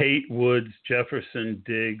 Tate, Woods, Jefferson,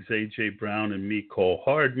 Diggs, A.J. Brown, and Mecole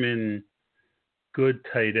Hardman. Good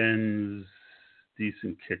tight ends,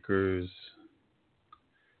 decent kickers.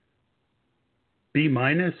 B-?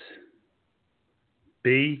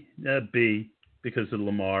 B? B, because of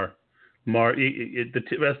Lamar. The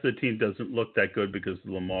rest of the team doesn't look that good because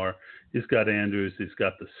of Lamar. He's got Andrews. He's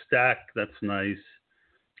got the stack. That's nice.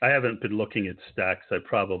 I haven't been looking at stacks. I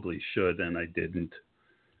probably should, and I didn't.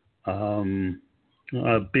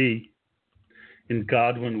 B. In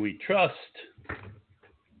Godwin we trust.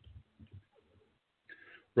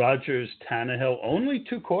 Rodgers, Tannehill, only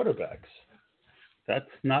 2 quarterbacks.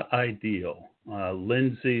 That's not ideal.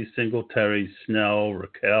 Lindsey, Singletary, Snell,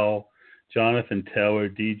 Raquel, Jonathan Taylor,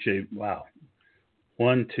 DJ. Wow.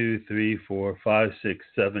 1, 2, 3, 4, 5, 6,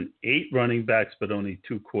 7, 8 running backs, but only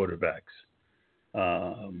 2 quarterbacks.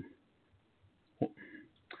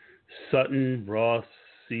 Sutton, Ross,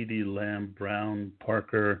 CeeDee Lamb, Brown,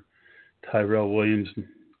 Parker, Tyrell Williams.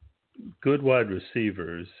 Good wide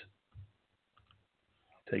receivers.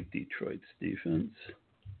 I'll take Detroit's defense.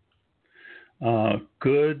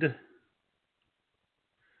 Good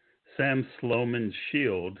Sam Sloman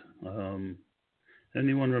Shield.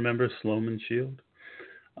 Anyone remember Sloman Shield?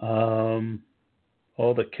 All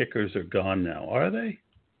the kickers are gone now. Are they?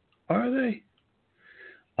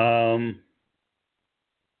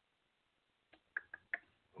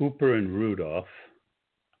 Hooper and Rudolph.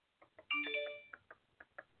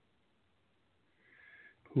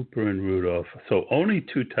 So only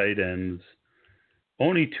 2 tight ends,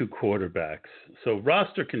 only 2 quarterbacks. So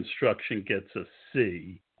roster construction gets a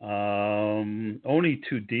C. Only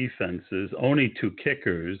 2 defenses, only 2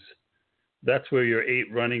 kickers. That's where your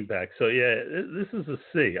 8 running backs. So yeah, this is a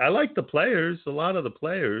C. I like the players, a lot of the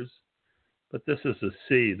players, but this is a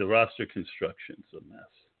C. The roster construction's a mess.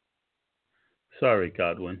 Sorry,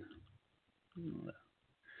 Godwin.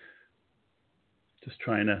 Just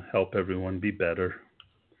trying to help everyone be better.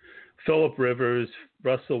 Phillip Rivers,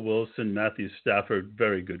 Russell Wilson, Matthew Stafford,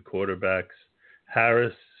 very good quarterbacks.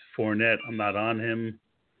 Harris, Fournette, I'm not on him.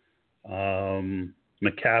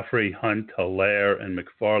 McCaffrey, Hunt, Hilaire, and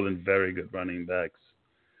McFarland, very good running backs.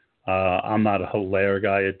 I'm not a Hilaire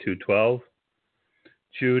guy at 212.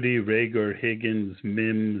 Judy, Rager, Higgins,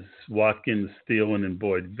 Mims, Watkins, Thielen, and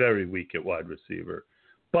Boyd, very weak at wide receiver.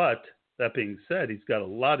 But that being said, he's got a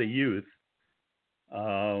lot of youth.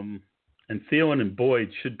 And Thielen and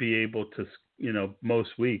Boyd should be able to,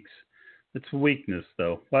 most weeks. It's a weakness,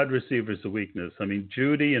 though. Wide receiver is a weakness. I mean,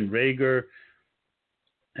 Judy and Rager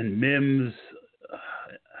and Mims,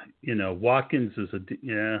 Watkins is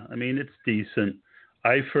it's decent.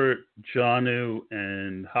 Eifert, Jonnu,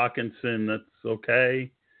 and Hawkinson, that's okay.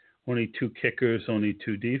 Only 2 kickers, only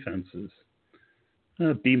 2 defenses.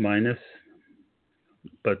 B-.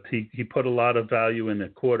 But he put a lot of value in a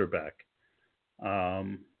quarterback.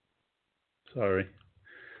 Sorry.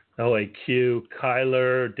 LAQ,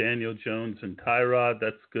 Kyler, Daniel Jones, and Tyrod,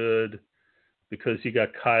 that's good. Because you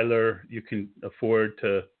got Kyler, you can afford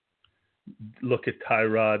to look at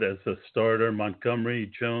Tyrod as a starter.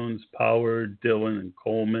 Montgomery, Jones, Pollard, Dillon, and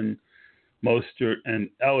Coleman, Mostert, and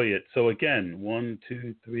Elliott. So again, 1,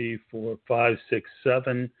 2, 3, 4, 5, 6,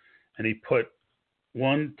 7. And he put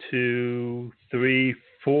 1, 2, 3,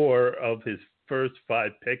 4 of his first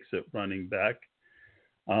 5 picks at running back.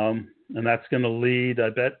 And that's going to lead, I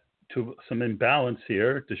bet, to some imbalance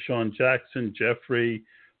here. Deshaun Jackson, Jeffrey,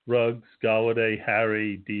 Ruggs, Galladay,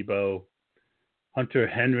 Harry, Debo, Hunter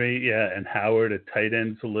Henry, and Howard at tight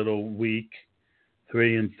ends a little weak.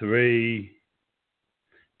 3 and 3.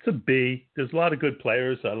 It's a B. There's a lot of good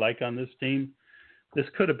players I like on this team. This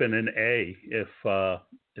could have been an A if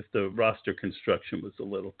the roster construction was a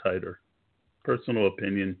little tighter. Personal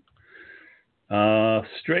opinion.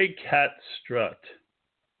 Stray Cat Strut.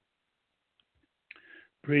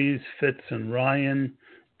 Breeze, Fitz, and Ryan.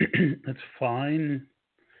 That's fine.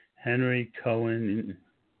 Henry, Cohen.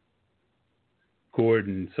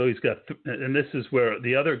 Gordon. So he's got, and this is where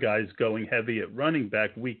the other guy's going heavy at running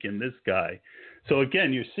back, weaken this guy. So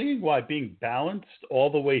again, you're seeing why being balanced all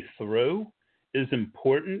the way through is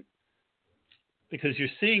important, because you're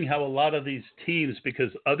seeing how a lot of these teams,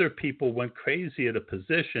 because other people went crazy at a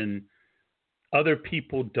position, other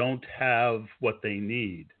people don't have what they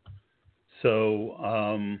need.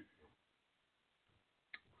 So,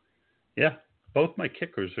 yeah, both my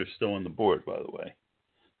kickers are still on the board, by the way.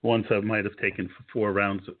 Ones I might have taken for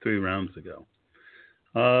 3 rounds ago.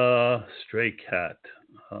 Stray Cat.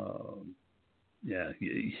 Yeah,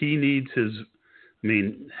 he needs his. I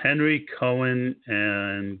mean, Henry, Cohen,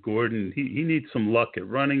 and Gordon. He needs some luck at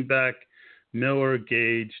running back. Miller,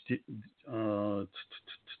 Gage.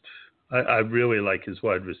 I really like his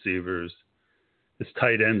wide receivers. His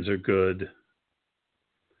tight ends are good.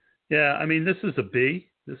 Yeah, I mean, this is a B.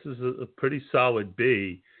 This is a pretty solid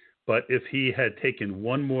B. But if he had taken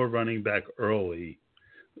one more running back early,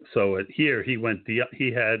 so here he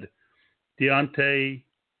had Deontay,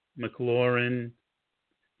 McLaurin.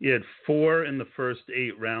 He had 4 in the first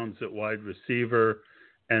 8 rounds at wide receiver,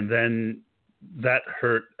 and then that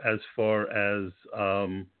hurt as far as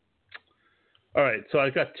all right, so I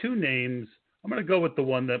got 2 names. I'm going to go with the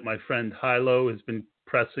one that my friend Hilo has been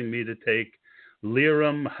pressing me to take,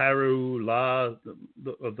 Liram Harula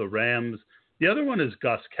of the Rams. The other one is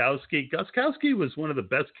Gostkowski. Gostkowski was one of the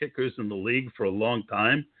best kickers in the league for a long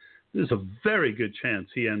time. There's a very good chance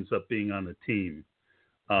he ends up being on a team.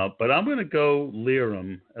 But I'm going to go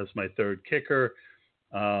Liram as my third kicker.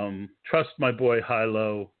 Trust my boy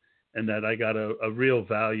Hilo, and that I got a real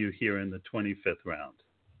value here in the 25th round.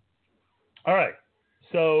 All right.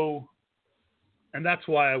 So, and that's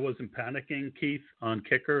why I wasn't panicking, Keith, on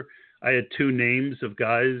kicker. I had 2 names of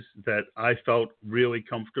guys that I felt really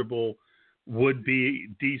comfortable would be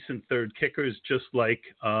decent third kickers, just like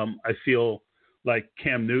I feel like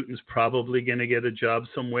Cam Newton's probably going to get a job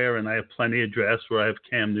somewhere, and I have plenty of drafts where I have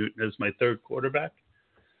Cam Newton as my third quarterback.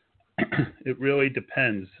 It really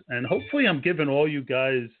depends. And hopefully I'm giving all you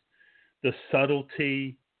guys the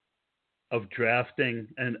subtlety of drafting,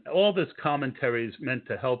 and all this commentary is meant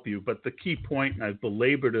to help you. But the key point, and I've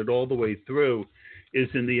belabored it all the way through, is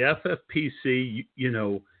in the FFPC,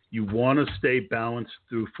 you want to stay balanced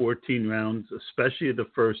through 14 rounds, especially the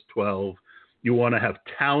first 12. You want to have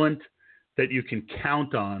talent that you can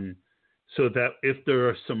count on, so that if there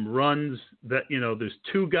are some runs that, there's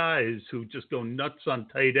 2 guys who just go nuts on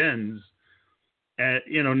tight ends, and,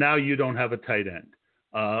 now you don't have a tight end.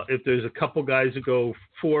 If there's a couple guys who go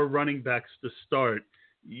 4 running backs to start,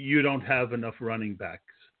 you don't have enough running backs.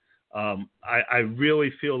 I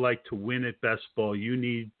really feel like to win at best ball, you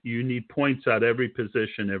need points at every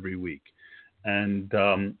position every week. And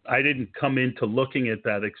I didn't come into looking at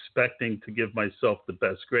that expecting to give myself the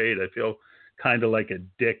best grade. I feel kind of like a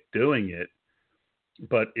dick doing it.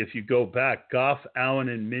 But if you go back, Goff, Allen,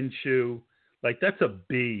 and Minshew, like that's a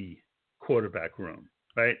B quarterback room,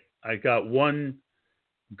 right? I got one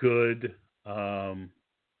good,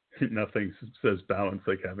 nothing says balance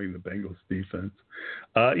like having the Bengals defense.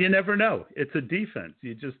 You never know. It's a defense.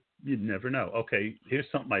 You never know. Okay, here's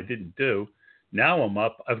something I didn't do. Now I'm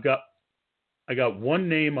up. I got one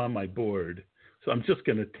name on my board, so I'm just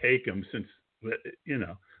going to take him since,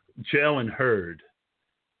 Jalen Hurd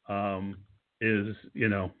is,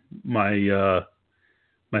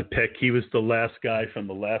 my pick. He was the last guy from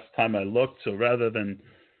the last time I looked, so rather than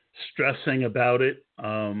stressing about it,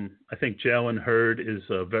 I think Jalen Hurd is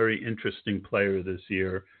a very interesting player this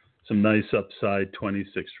year. Some nice upside,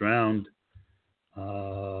 26th round.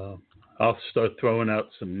 I'll start throwing out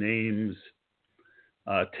some names.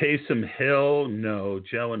 Taysom Hill, no.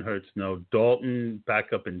 Jalen Hurts, no. Dalton,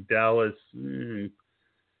 back up in Dallas.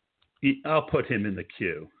 I'll put him in the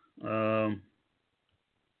queue. I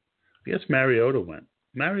guess Mariota went.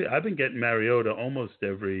 I've been getting Mariota almost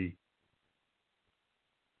every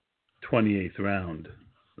 28th round.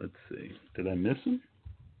 Let's see. Did I miss him?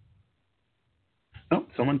 Oh,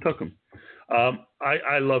 someone took him.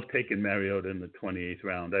 I love taking Mariota in the 28th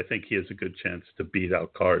round. I think he has a good chance to beat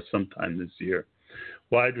out Carr sometime this year.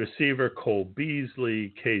 Wide receiver, Cole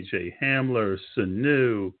Beasley, KJ Hamler,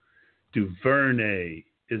 Sanu, Duvernay,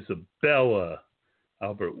 Isabella,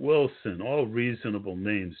 Albert Wilson, all reasonable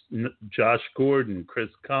names. Josh Gordon, Chris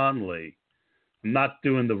Conley. I'm not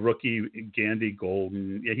doing the rookie Gandy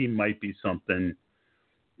Golden. Yeah, he might be something.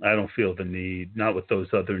 I don't feel the need. Not with those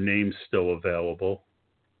other names still available.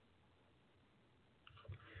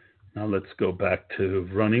 Now let's go back to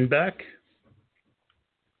running back.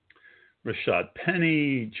 Rashad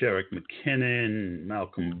Penny, Jerick McKinnon,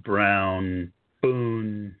 Malcolm Brown,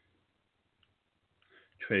 Boone,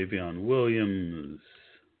 Travion Williams,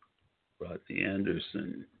 Rodney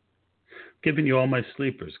Anderson. Giving you all my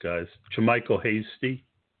sleepers, guys. Jermichael Hasty,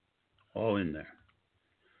 all in there.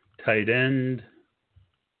 Tight end,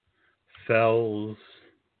 Fells,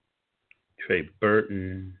 Trey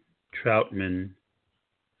Burton, Troutman,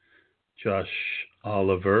 Josh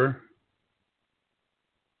Oliver,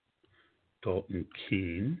 Dalton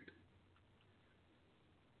Keene,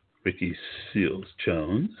 Ricky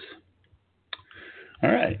Seals-Jones.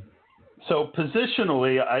 All right. So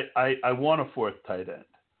positionally, I want a fourth tight end.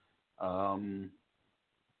 I'm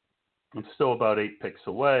still about 8 picks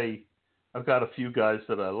away. I've got a few guys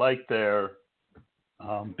that I like there.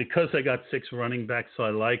 Because I got 6 running backs I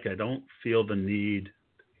don't feel the need.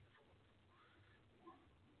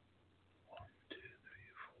 1, 2, 3,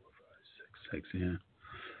 4, 5, 6, 6, yeah.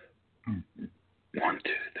 1, 2, 3, 4,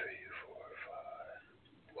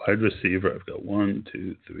 5. Wide receiver, I've got 1,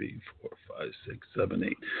 2, 3, 4, 5, 6, 7,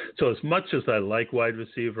 8. So as much as I like wide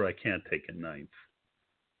receiver, I can't take a 9th.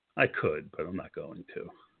 I could, but I'm not going to.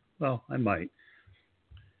 Well, I might.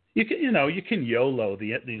 You can YOLO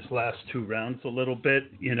these last 2 rounds a little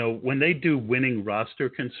bit. When they do winning roster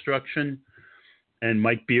construction and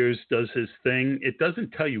Mike Beers does his thing, it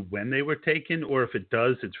doesn't tell you when they were taken, or if it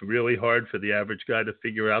does, it's really hard for the average guy to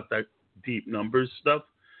figure out that deep numbers stuff.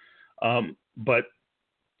 But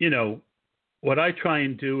what I try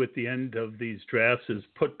and do at the end of these drafts is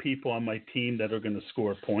put people on my team that are going to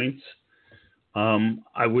score points.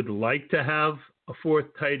 I would like to have a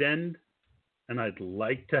 4th tight end, and I'd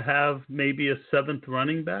like to have maybe a 7th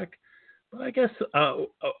running back, but I guess,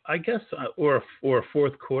 or a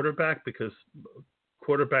 4th quarterback, because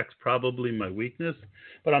quarterback's probably my weakness.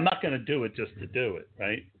 But I'm not going to do it just to do it,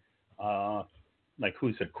 right? Like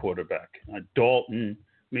who's at quarterback? Dalton.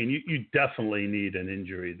 I mean, you definitely need an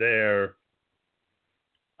injury there.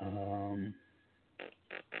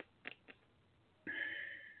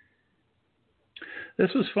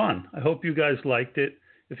 This was fun. I hope you guys liked it.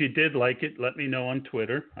 If you did like it, let me know on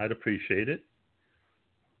Twitter. I'd appreciate it.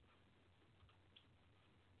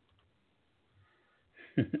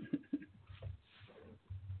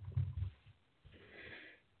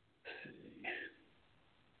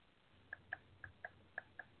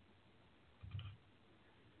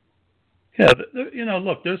 Yeah,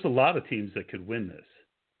 look, there's a lot of teams that could win this.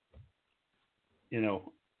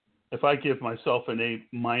 If I give myself an A-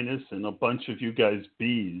 and a bunch of you guys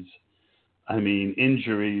Bs, I mean,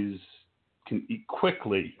 injuries can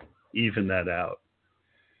quickly even that out.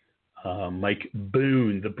 Mike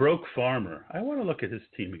Boone, the broke farmer. I want to look at his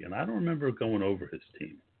team again. I don't remember going over his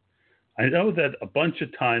team. I know that a bunch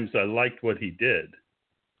of times I liked what he did.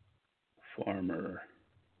 Farmer.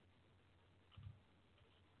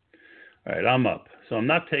 All right, I'm up. So I'm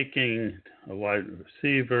not taking a wide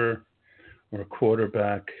receiver or a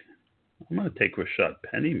quarterback. I'm going to take Rashad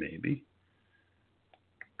Penny, maybe.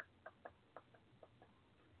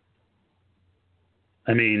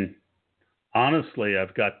 I mean, honestly,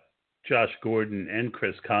 I've got Josh Gordon and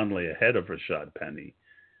Chris Conley ahead of Rashad Penny.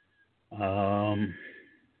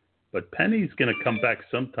 But Penny's going to come back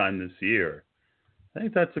sometime this year. I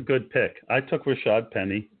think that's a good pick. I took Rashad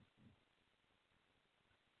Penny.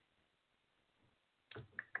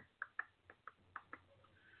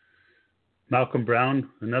 Malcolm Brown,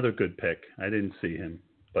 another good pick. I didn't see him,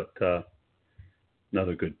 but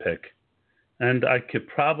another good pick. And I could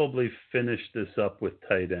probably finish this up with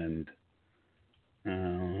tight end.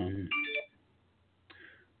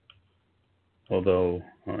 Although,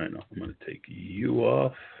 all right, no, I'm going to take you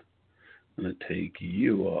off. I'm going to take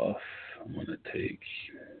you off. I'm going to take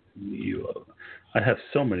you off. I have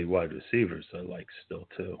so many wide receivers I like still,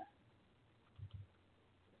 too.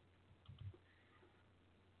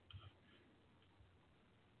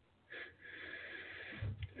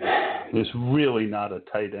 There's really not a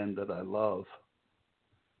tight end that I love.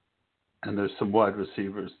 And there's some wide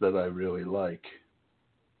receivers that I really like.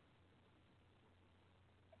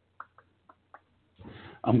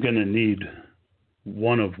 I'm going to need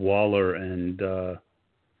one of Waller and... all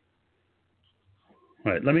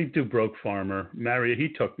right, let me do broke farmer. He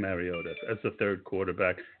took Mariota as the 3rd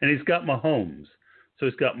quarterback. And he's got Mahomes. So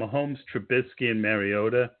he's got Mahomes, Trubisky, and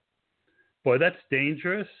Mariota. Boy, that's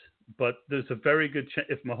dangerous. But there's a very good chance.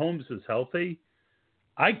 If Mahomes is healthy,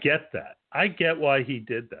 I get that. I get why he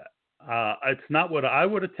did that. It's not what I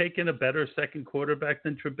would have taken, a better 2nd quarterback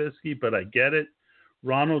than Trubisky, but I get it.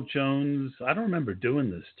 Ronald Jones, I don't remember doing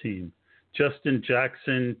this team. Justin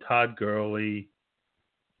Jackson, Todd Gurley,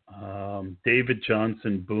 David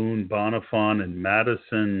Johnson, Boone, Bonifant, and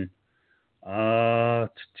Madison.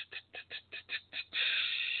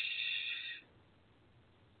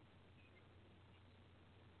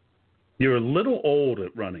 You're a little old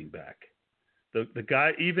at running back. The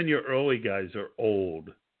guy, even your early guys are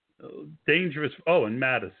old. Dangerous. Oh, and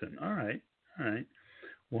Madison. All right.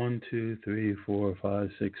 1, 2, 3, 4, 5,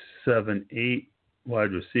 6, 7, 8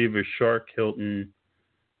 wide receivers. Shark, Hilton,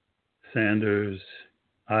 Sanders,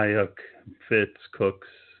 Ayuk, Fitz, Cooks,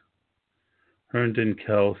 Herndon,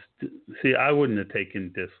 Kels. See, I wouldn't have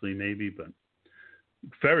taken Disley maybe, but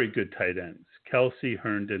very good tight ends. Kelsey,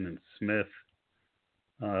 Herndon, and Smith.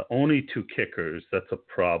 Only 2 kickers. That's a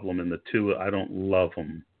problem. And the 2, I don't love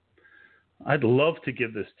them. I'd love to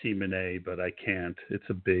give this team an A, but I can't. It's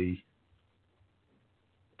a B.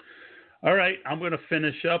 All right, I'm going to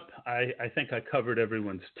finish up. I think I covered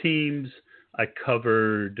everyone's teams. I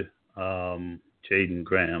covered Jaden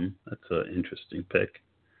Graham. That's an interesting pick.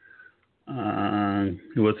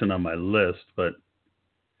 He wasn't on my list, but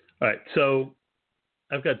all right. So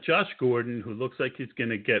I've got Josh Gordon, who looks like he's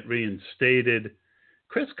going to get reinstated.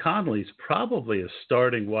 Chris Conley's probably a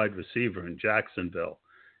starting wide receiver in Jacksonville.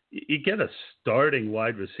 You get a starting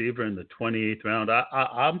wide receiver in the 28th round.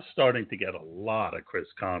 I'm starting to get a lot of Chris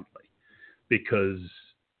Conley because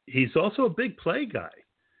he's also a big play guy.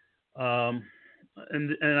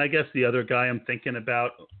 And I guess the other guy I'm thinking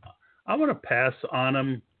about, I want to pass on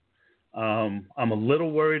him. I'm a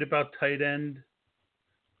little worried about tight end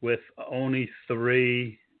with only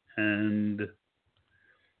 3, and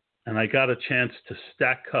I got a chance to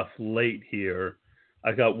stack cuff late here.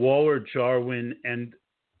 I got Waller, Jarwin, and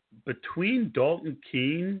between Dalton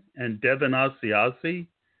Keene and Devin Asiasi,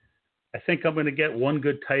 I think I'm going to get one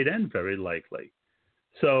good tight end very likely.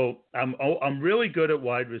 So I'm really good at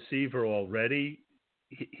wide receiver already.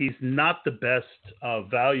 He's not the best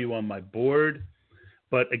value on my board.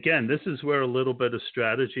 But again, this is where a little bit of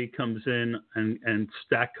strategy comes in and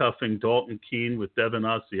stack cuffing Dalton Keene with Devin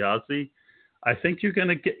Asiasi. I think you're going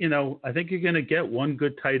to get, I think you're going to get one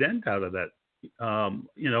good tight end out of that.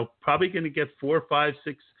 Probably going to get 4, 5,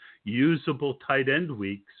 6 usable tight end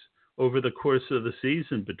weeks over the course of the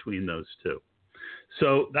season between those 2.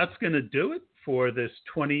 So that's going to do it for this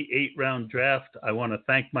 28-round draft. I want to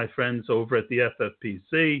thank my friends over at the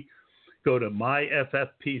FFPC. Go to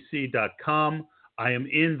myffpc.com. I am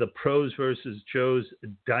in the Pros versus Joe's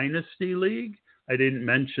Dynasty League. I didn't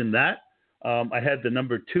mention that. I had the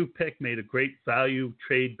number 2 pick, made a great value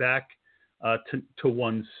trade back to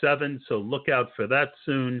 1-7. So look out for that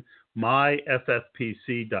soon. myffpc.com,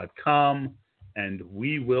 and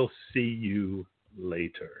we will see you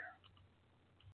later.